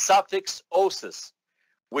 Now, suffix osis,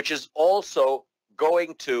 which is also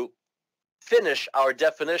going to finish our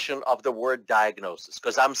definition of the word diagnosis,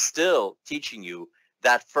 because I'm still teaching you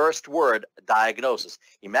that first word, diagnosis.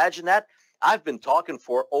 Imagine that. I've been talking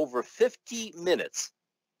for over 50 minutes,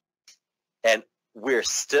 and we're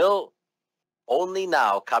still only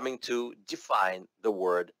now coming to define the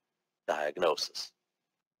word diagnosis.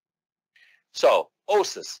 So,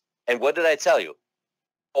 osis. And what did I tell you?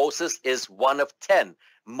 Osis is one of 10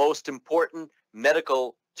 most important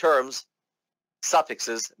medical terms,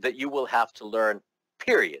 suffixes that you will have to learn,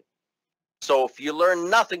 period. So if you learn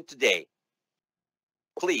nothing today,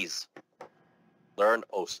 please learn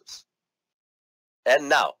osis. And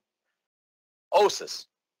now, osis,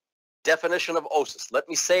 definition of osis. Let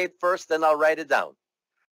me say it first, then I'll write it down.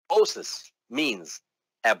 Osis means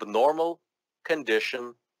abnormal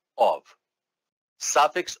condition of.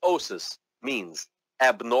 Suffix osis means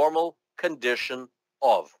abnormal condition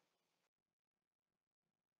of.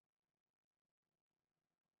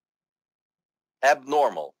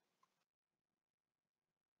 Abnormal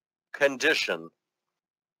condition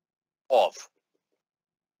of.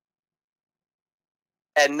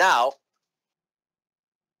 And now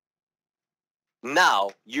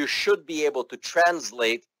you should be able to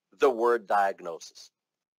translate the word diagnosis.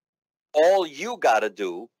 All you got to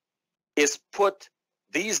do is put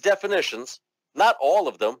these definitions, not all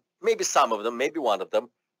of them, maybe some of them, maybe one of them,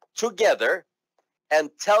 together and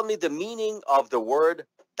tell me the meaning of the word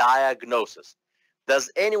diagnosis.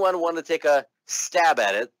 Does anyone want to take a stab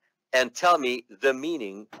at it and tell me the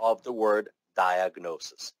meaning of the word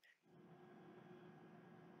diagnosis?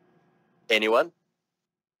 Anyone?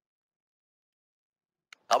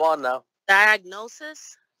 Come on now.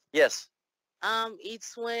 Diagnosis? Yes.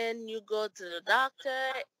 It's when you go to the doctor.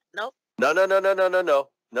 Nope.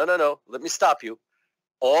 No. Let me stop you.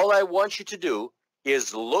 All I want you to do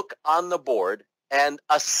is look on the board and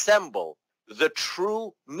assemble the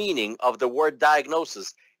true meaning of the word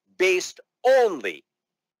diagnosis based only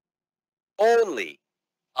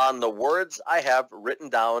on the words I have written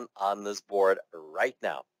down on this board right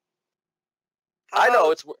now. I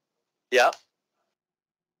know it's, yeah.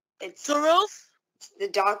 It's Truth? the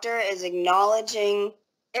doctor is acknowledging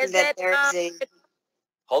Is that it, there's a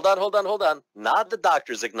Hold on. Not the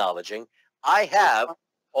doctor's acknowledging. I have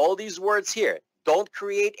all these words here. Don't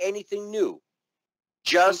create anything new.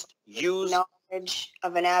 Just use. knowledge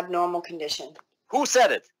of an abnormal condition? Who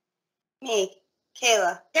said it? Me,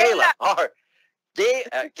 Kayla. Kayla. All right.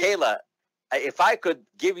 Kayla, if I could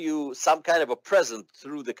give you some kind of a present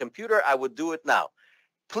through the computer, I would do it now.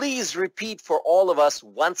 Please repeat for all of us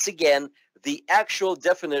once again the actual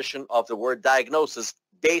definition of the word diagnosis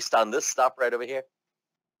based on this stuff right over here.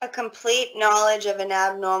 A complete knowledge of an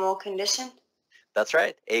abnormal condition? That's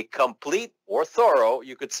right. A complete or thorough,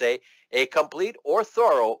 you could say, a complete or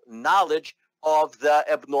thorough knowledge of the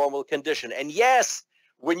abnormal condition. And yes,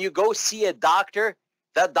 when you go see a doctor,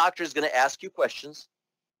 that doctor is going to ask you questions.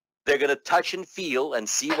 They're going to touch and feel and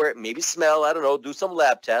see where it maybe smell, I don't know, do some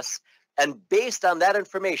lab tests. And based on that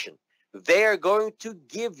information, they are going to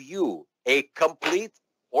give you a complete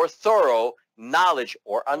or thorough knowledge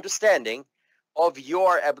or understanding of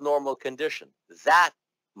your abnormal condition. That,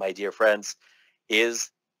 my dear friends, is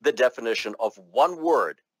the definition of one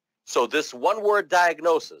word. So this one word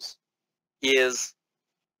diagnosis is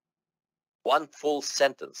one full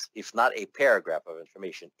sentence, if not a paragraph of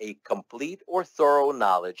information, a complete or thorough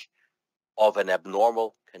knowledge of an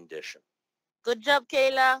abnormal condition. Good job,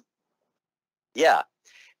 Kayla. Yeah.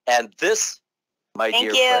 And this, my Thank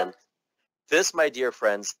dear you. friend, this, my dear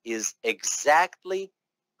friends, is exactly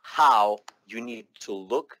how you need to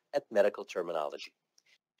look at medical terminology,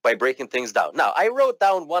 by breaking things down. Now, I wrote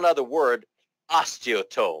down one other word,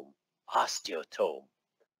 osteotome. Osteotome.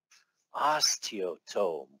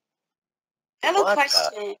 Osteotome. I have a What the-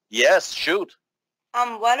 question. Yes, shoot.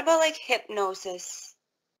 What about like hypnosis?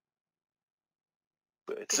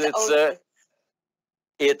 It's The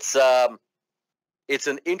it's oath. it's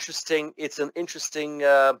an interesting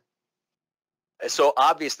so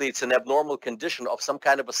obviously it's an abnormal condition of some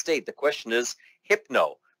kind of a state. The question is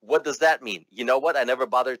hypno. What does that mean? You know what? I never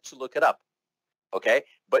bothered to look it up. Okay?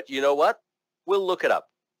 But you know what? We'll look it up.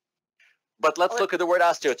 But let's look at the word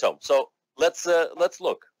osteotome. So let's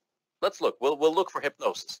look. Let's look. We'll look for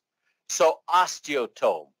hypnosis. So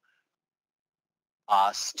osteotome.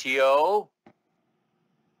 Osteo,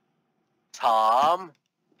 tom,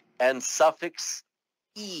 and suffix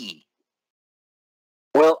e.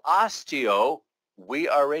 Well, osteo, we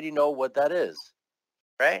already know what that is,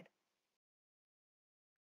 right?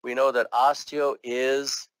 We know that osteo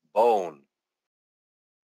is bone.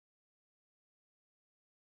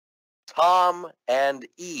 Tom and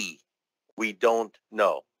e, we don't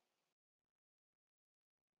know.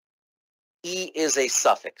 E is a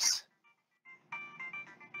suffix.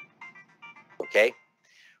 Okay?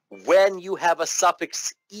 When you have a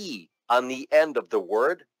suffix e on the end of the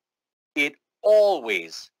word, it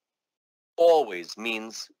always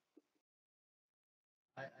means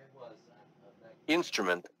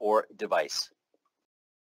instrument or device.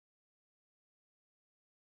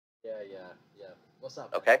 Yeah. What's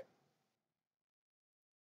up? Okay?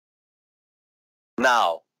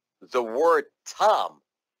 Now, the word tom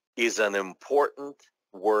is an important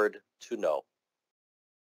word to know.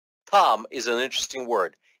 Tom is an interesting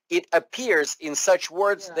word. It appears in such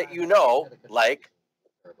words that you know, like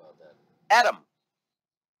About that. atom,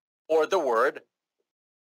 or the word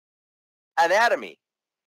anatomy,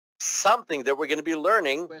 something that we're going to be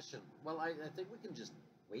learning Question. Well, I think we can just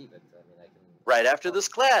waive it. I mean, I can. right after this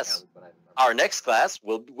class. But Our next class,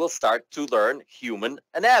 we'll start to learn human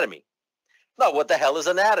anatomy. Now, what the hell is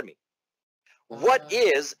anatomy? What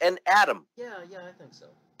is an atom? Yeah, I think so.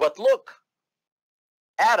 But look,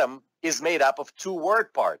 atom is made up of two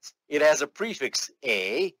word parts. It has a prefix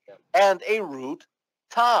a and a root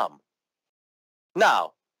tom.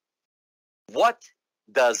 Now, what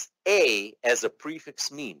does a as a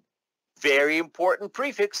prefix mean? Very important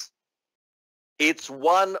prefix. It's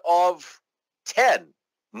one of 10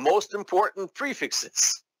 most important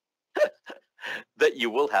prefixes that you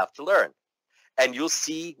will have to learn. And you'll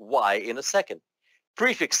see why in a second.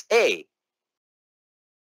 Prefix a,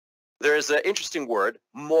 there's an interesting word,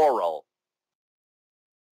 moral.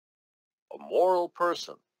 A moral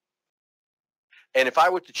person. And if I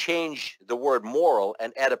were to change the word moral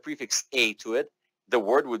and add a prefix a to it, the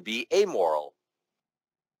word would be amoral.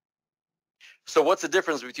 So what's the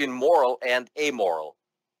difference between moral and amoral?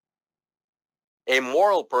 A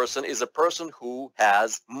moral person is a person who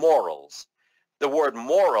has morals. The word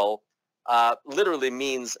moral literally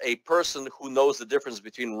means a person who knows the difference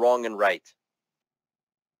between wrong and right.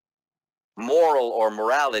 Moral or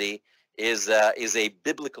morality is a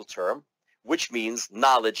biblical term, which means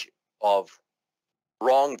knowledge of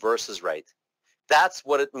wrong versus right. That's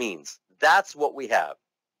what it means. That's what we have.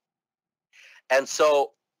 And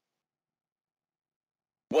so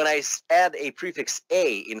when I add a prefix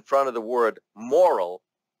a in front of the word moral,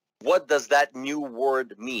 what does that new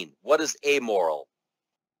word mean? What is amoral?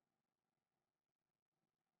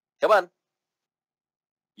 Come on.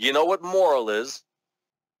 You know what moral is.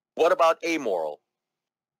 What about amoral?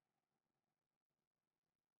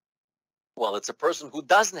 Well, it's a person who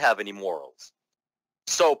doesn't have any morals.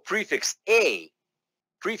 So prefix a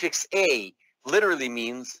literally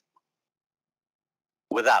means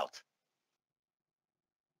without.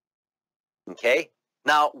 Okay?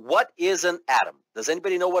 Now, what is an atom? Does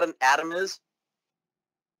anybody know what an atom is?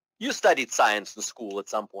 You studied science in school at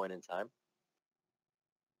some point in time.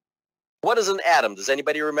 What is an atom? Does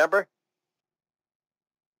anybody remember?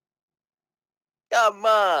 Come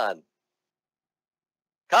on.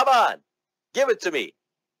 Come on. Give it to me.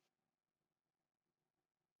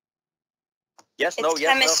 Yes, no, It's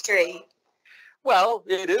yes, chemistry. no. Well,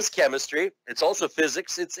 it is chemistry. It's also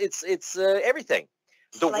physics. It's everything.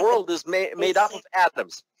 The Like world is made up of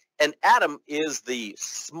atoms. An atom is the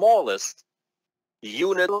smallest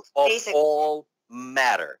unit of Basic. all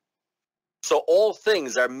matter. So all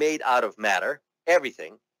things are made out of matter,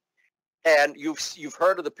 everything. And you've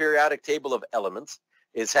heard of the periodic table of elements.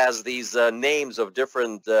 It has these names of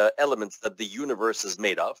different elements that the universe is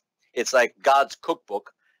made of. It's like God's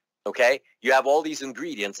cookbook, okay? You have all these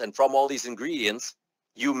ingredients, and from all these ingredients,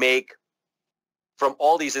 you make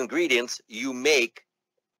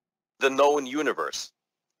the known universe.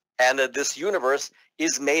 And this universe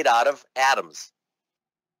is made out of atoms.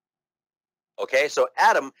 Okay, so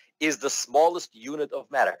atom is the smallest unit of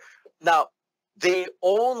matter. Now, they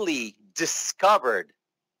only discovered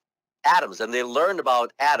atoms, and they learned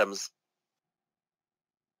about atoms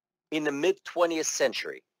in the mid-20th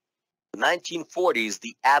century. 1940s,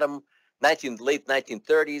 the atom, late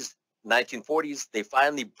 1930s, 1940s, they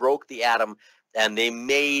finally broke the atom, and they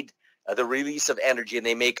made the release of energy, and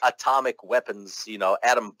they make atomic weapons, you know,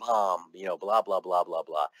 atom bomb, you know, blah, blah, blah, blah,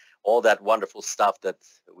 blah. All that wonderful stuff that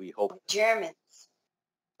we hope. Germans.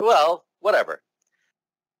 Well, whatever.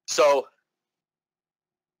 So,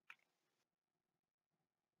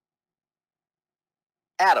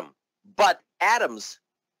 atom. But atoms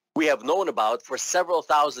we have known about for several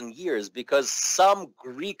thousand years because some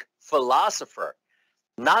Greek philosopher,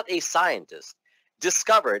 not a scientist,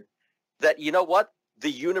 discovered that, you know what?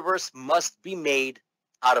 The universe must be made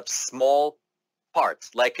out of small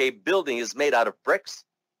parts. Like a building is made out of bricks,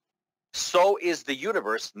 so is the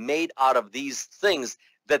universe made out of these things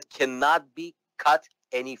that cannot be cut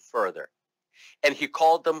any further. And he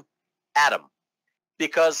called them atom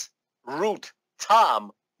because root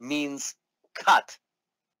tom means cut.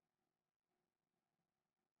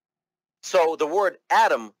 So the word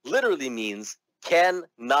atom literally means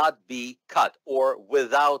cannot be cut or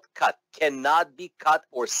without cut, cannot be cut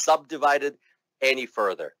or subdivided any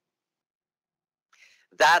further.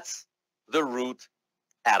 That's the root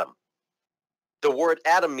atom. The word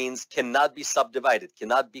atom means cannot be subdivided,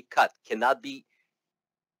 cannot be cut, cannot be.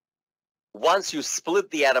 Once you split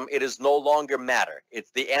the atom, it is no longer matter. It's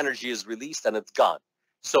the energy is released and it's gone.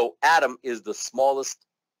 So atom is the smallest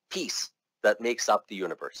piece that makes up the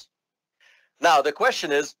universe. Now, the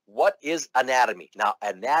question is, what is anatomy? Now,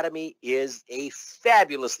 anatomy is a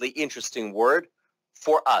fabulously interesting word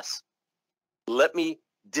for us. Let me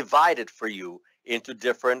divide it for you into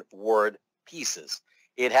different word pieces.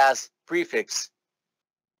 It has prefix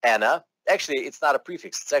ana. Actually, it's not a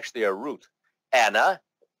prefix. It's actually a root. Ana,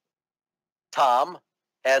 tom,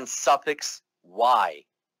 and suffix y.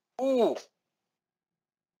 Ooh.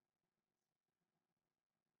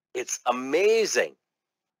 It's amazing.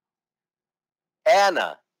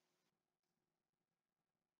 Ana.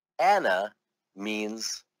 Ana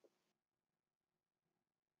means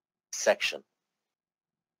section.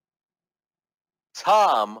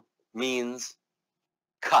 Tom means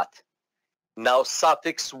cut. Now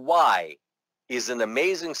suffix y is an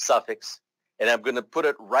amazing suffix, and I'm going to put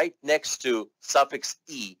it right next to suffix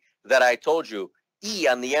e that I told you. E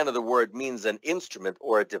on the end of the word means an instrument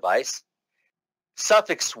or a device.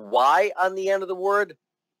 Suffix y on the end of the word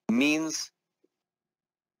means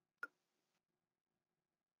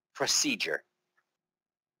procedure.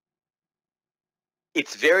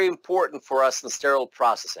 It's very important for us in sterile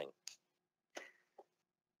processing.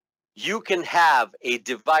 You can have a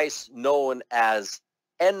device known as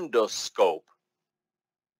endoscope,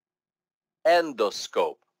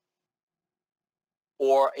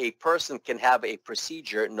 or a person can have a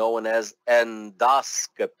procedure known as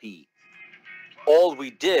endoscopy. All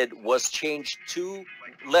we did was change two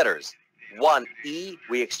letters. One E,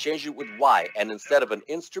 we exchanged it with Y, and instead of an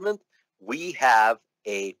instrument, we have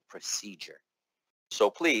a procedure. So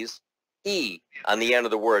please, E on the end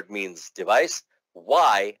of the word means device,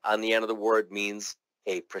 Y on the end of the word means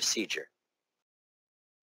a procedure.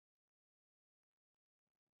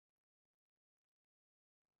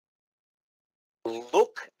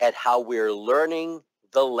 Look at how we're learning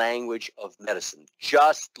the language of medicine.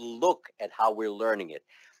 Just look at how we're learning it.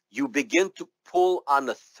 You begin to pull on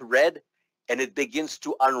a thread, and it begins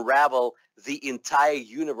to unravel the entire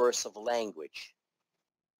universe of language.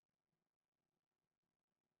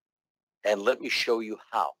 And let me show you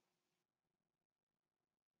how.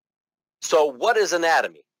 So what is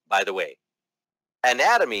anatomy, by the way?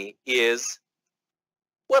 Anatomy is,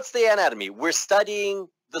 what's the anatomy? We're studying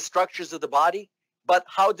the structures of the body, but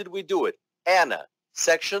how did we do it? Ana,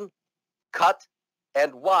 section, cut,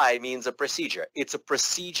 and Y means a procedure. It's a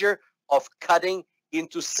procedure of cutting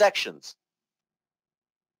into sections.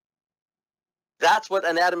 That's what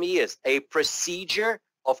anatomy is, a procedure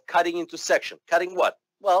of cutting into section. Cutting what?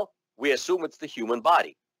 Well, we assume it's the human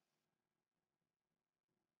body.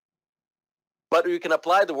 But you can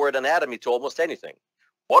apply the word anatomy to almost anything.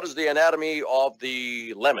 What is the anatomy of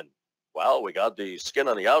the lemon? Well, we got the skin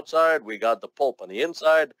on the outside, we got the pulp on the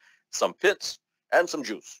inside, some pits, and some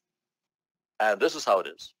juice. And this is how it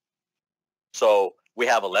is. So we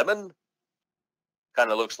have a lemon,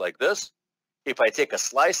 kind of looks like this. If I take a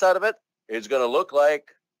slice out of it, it's going to look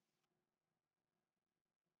like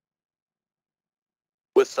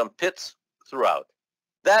with some pits throughout.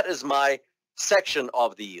 That is my section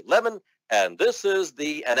of the lemon, and this is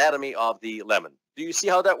the anatomy of the lemon. Do you see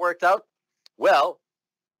how that worked out? Well,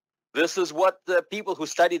 this is what the people who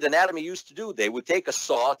studied anatomy used to do. They would take a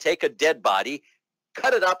saw, take a dead body,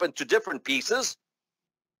 cut it up into different pieces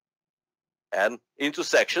and into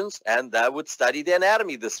sections, and that would study the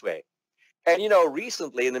anatomy this way. And you know,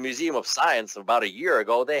 recently in the Museum of Science, about a year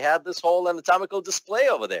ago, they had this whole anatomical display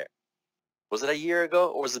over there. Was it a year ago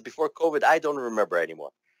or was it before COVID? I don't remember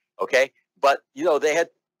anymore. Okay. But, you know, they had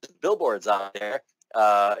billboards out there,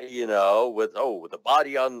 you know, with, oh, the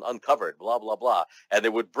body uncovered, blah, blah, blah. And they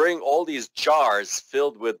would bring all these jars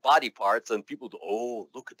filled with body parts and people do, oh,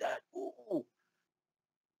 look at that. Ooh.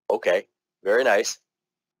 Okay. Very nice.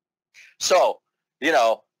 So, you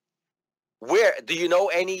know, where do you know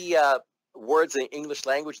any words in English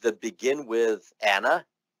language that begin with Anna?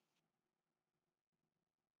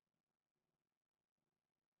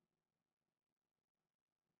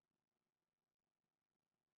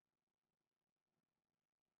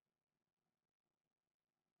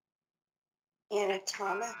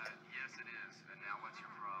 Anatomic.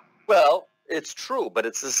 Well, it's true, but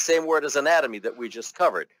it's the same word as anatomy that we just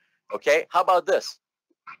covered. Okay, how about this?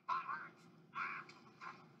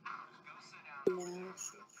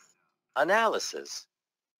 Analysis. Analysis.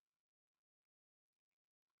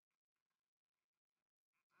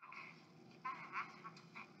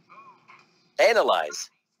 Analyze.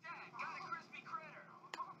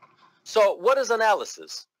 So what is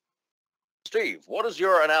analysis? Steve, what is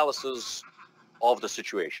your analysis of the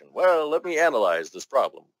situation? Well, let me analyze this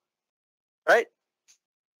problem. Right?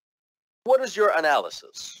 What is your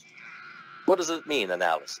analysis? What does it mean,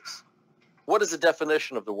 analysis? What is the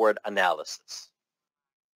definition of the word analysis?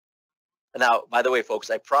 Now, by the way, folks,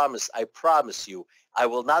 I promise you, I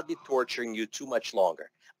will not be torturing you too much longer.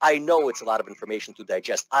 I know it's a lot of information to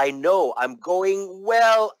digest. I know I'm going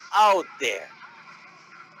well out there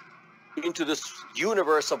into this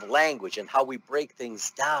universe of language and how we break things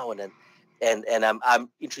down, and I'm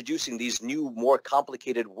introducing these new, more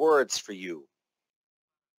complicated words for you.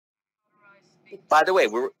 By the way,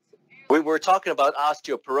 we were talking about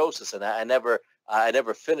osteoporosis, and I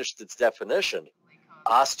never finished its definition.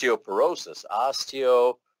 Osteoporosis.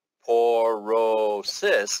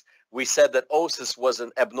 Osteoporosis. We said that osis was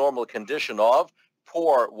an abnormal condition of.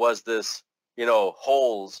 Por was this, you know,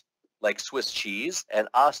 holes like Swiss cheese, and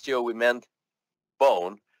osteo we meant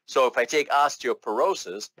bone. So if I take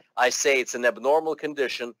osteoporosis, I say it's an abnormal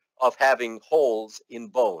condition of having holes in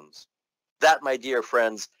bones. That, my dear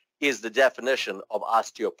friends, is the definition of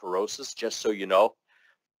osteoporosis, just so you know.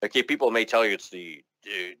 Okay, people may tell you it's the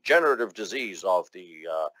degenerative disease of the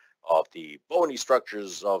bony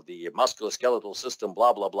structures of the musculoskeletal system,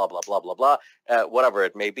 blah, blah, blah, blah, blah, blah, blah, whatever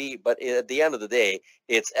it may be. But at the end of the day,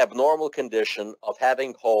 it's abnormal condition of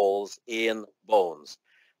having holes in bones.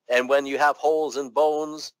 And when you have holes in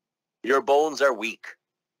bones, your bones are weak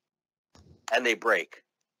and they break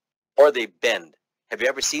or they bend. Have you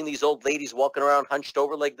ever seen these old ladies walking around hunched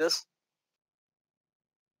over like this?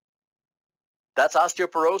 That's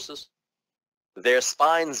osteoporosis. Their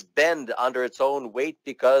spines bend under its own weight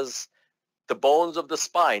because the bones of the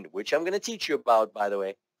spine, which I'm going to teach you about, by the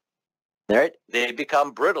way, right? They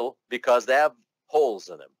become brittle because they have holes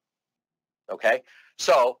in them. Okay?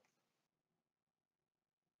 So,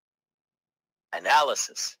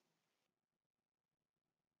 analysis.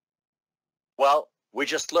 Well, we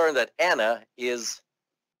just learned that Anna is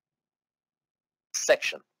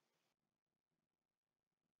section.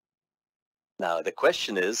 Now, the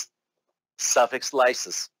question is suffix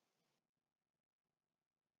lysis.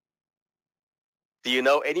 Do you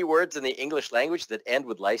know any words in the English language that end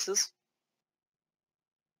with lysis?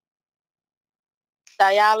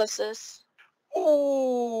 Dialysis.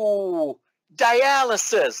 Ooh,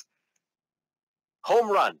 dialysis.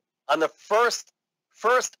 Home run. On the first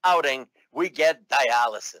outing, we get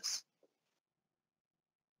dialysis.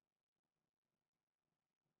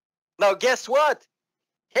 Now, guess what?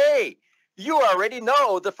 Hey, you already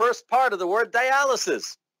know the first part of the word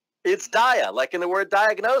dialysis. It's dia, like in the word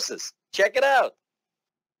diagnosis. Check it out.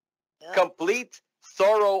 Yeah. Complete,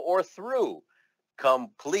 thorough, or through.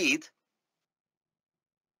 Complete,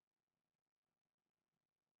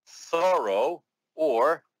 thorough,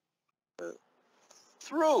 or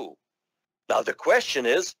through. Now the question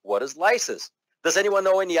is, what is lysis? Does anyone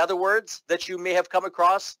know any other words that you may have come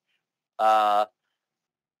across that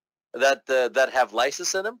have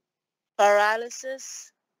lysis in them?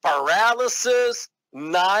 Paralysis. Paralysis,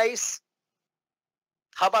 nice.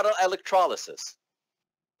 How about electrolysis?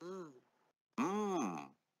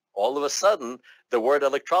 All of a sudden, the word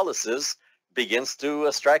electrolysis begins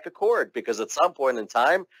to strike a chord, because at some point in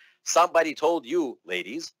time, somebody told you,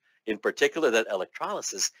 ladies, in particular, that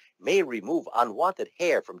electrolysis may remove unwanted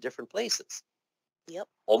hair from different places. Yep.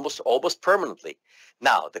 Almost permanently.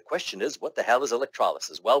 Now, the question is, what the hell is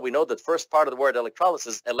electrolysis? Well, we know that first part of the word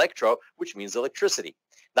electrolysis, electro, which means electricity.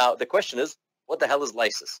 Now, the question is, what the hell is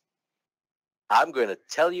lysis? I'm going to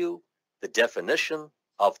tell you the definition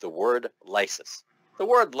of the word lysis. The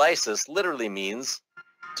word lysis literally means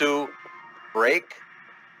to break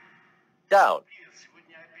down.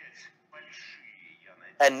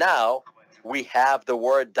 And now we have the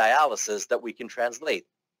word dialysis that we can translate.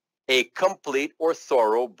 A complete or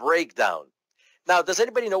thorough breakdown. Now, does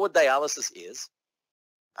anybody know what dialysis is?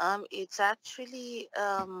 It's actually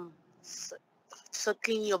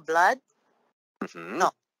sucking your blood. Mm-hmm.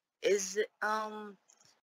 No, is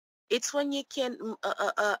it's when you can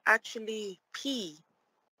actually pee.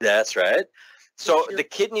 That's right. So you- the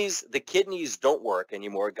kidneys don't work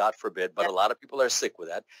anymore, God forbid, but Yeah. a lot of people are sick with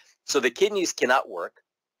that. So the kidneys cannot work.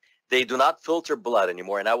 They do not filter blood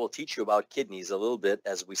anymore, and I will teach you about kidneys a little bit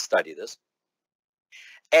as we study this.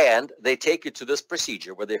 And they take you to this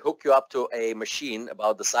procedure where they hook you up to a machine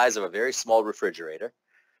about the size of a very small refrigerator,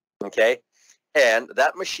 okay? And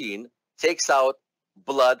that machine takes out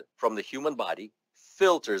blood from the human body,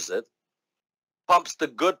 filters it, pumps the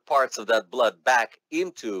good parts of that blood back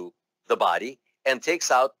into the body, and takes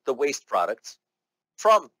out the waste products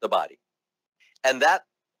from the body. And that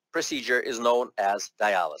procedure is known as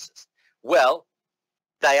dialysis. Well,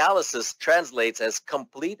 dialysis translates as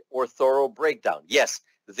complete or thorough breakdown. Yes,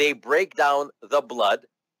 they break down the blood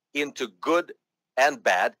into good and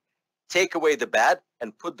bad, take away the bad,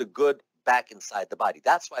 and put the good back inside the body.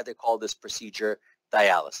 That's why they call this procedure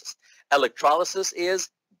dialysis. Electrolysis is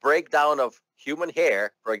breakdown of human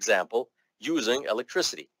hair, for example, using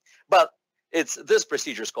electricity. But this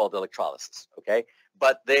procedure is called electrolysis, okay?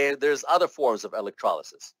 But there's other forms of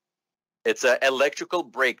electrolysis. It's an electrical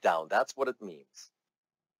breakdown. That's what it means.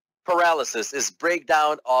 Paralysis is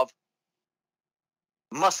breakdown of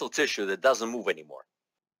muscle tissue that doesn't move anymore.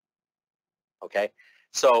 Okay?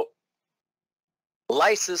 So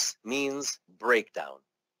lysis means breakdown.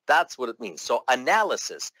 That's what it means. So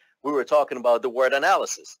analysis, we were talking about the word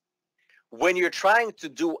analysis. When you're trying to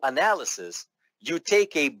do analysis, you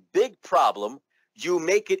take a big problem, you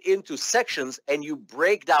make it into sections, and you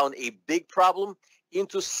break down a big problem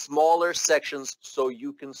into smaller sections so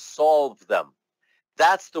you can solve them.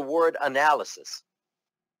 That's the word analysis.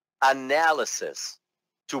 Analysis,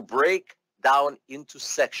 to break down into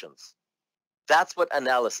sections. That's what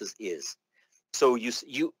analysis is. So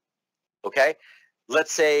you okay?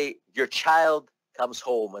 Let's say your child comes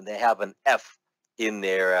home and they have an F in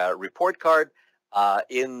their report card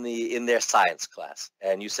in their science class,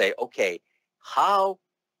 and you say, okay, how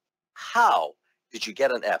did you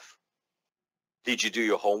get an F? Did you do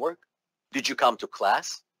your homework? Did you come to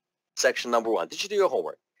class? Section number 1. Did you do your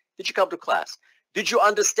homework? Did you come to class? Did you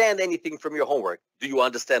understand anything from your homework? Do you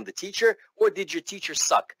understand the teacher, or did your teacher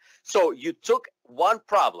suck? So you took one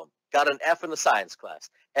problem, got an F in the science class,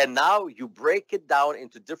 and now you break it down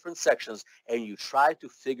into different sections and you try to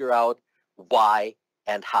figure out why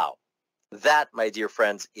and how. That, my dear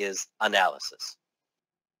friends, is analysis.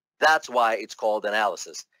 That's why it's called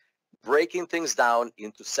analysis. Breaking things down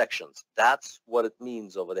into sections. That's what it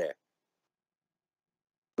means over there.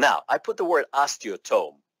 Now, I put the word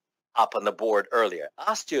osteotome up on the board earlier.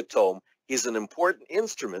 Osteotome is an important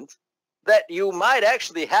instrument that you might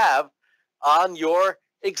actually have on your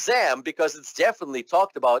exam, because it's definitely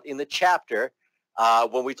talked about in the chapter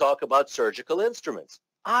when we talk about surgical instruments.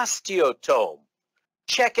 Osteotome.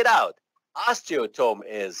 Check it out. Osteotome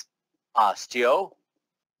is osteo,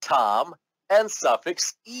 tom, and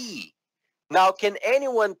suffix e. Now, can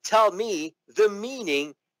anyone tell me the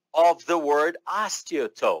meaning of the word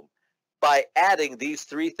osteotome by adding these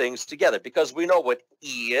three things together? Because we know what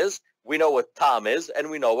E is, we know what tom is, and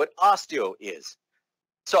we know what osteo is.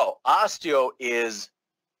 So osteo is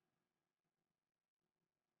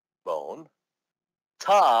bone.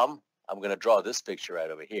 Tom, I'm going to draw this picture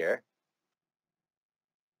right over here.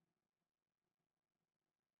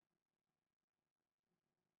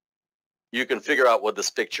 You can figure out what this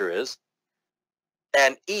picture is.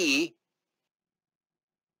 And E,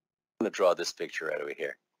 I'm going to draw this picture right over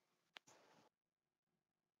here.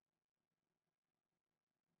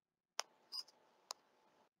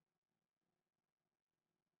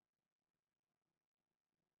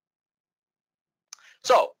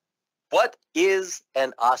 So, what is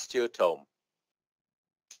an osteotome?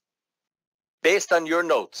 Based on your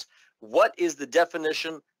notes, what is the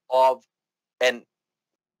definition of an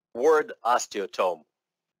word osteotome?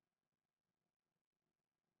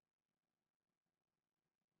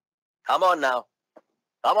 Come on now.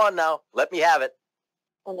 Come on now. Let me have it.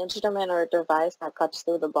 An instrument or device that cuts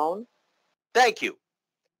through the bone. Thank you.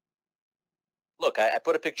 Look, I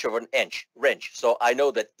put a picture of an wrench, so I know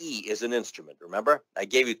that E is an instrument, remember? I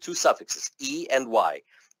gave you two suffixes, E and Y.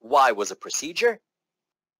 Y was a procedure,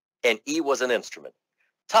 and E was an instrument.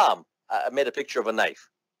 Tom, I made a picture of a knife.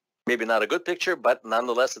 Maybe not a good picture, but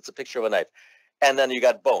nonetheless, it's a picture of a knife. And then you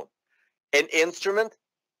got bone. An instrument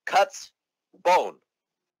cuts bone.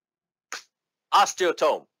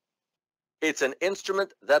 Osteotome. It's an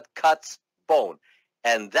instrument that cuts bone.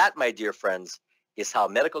 And that, my dear friends, is how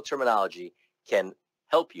medical terminology can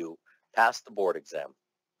help you pass the board exam.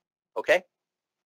 Okay?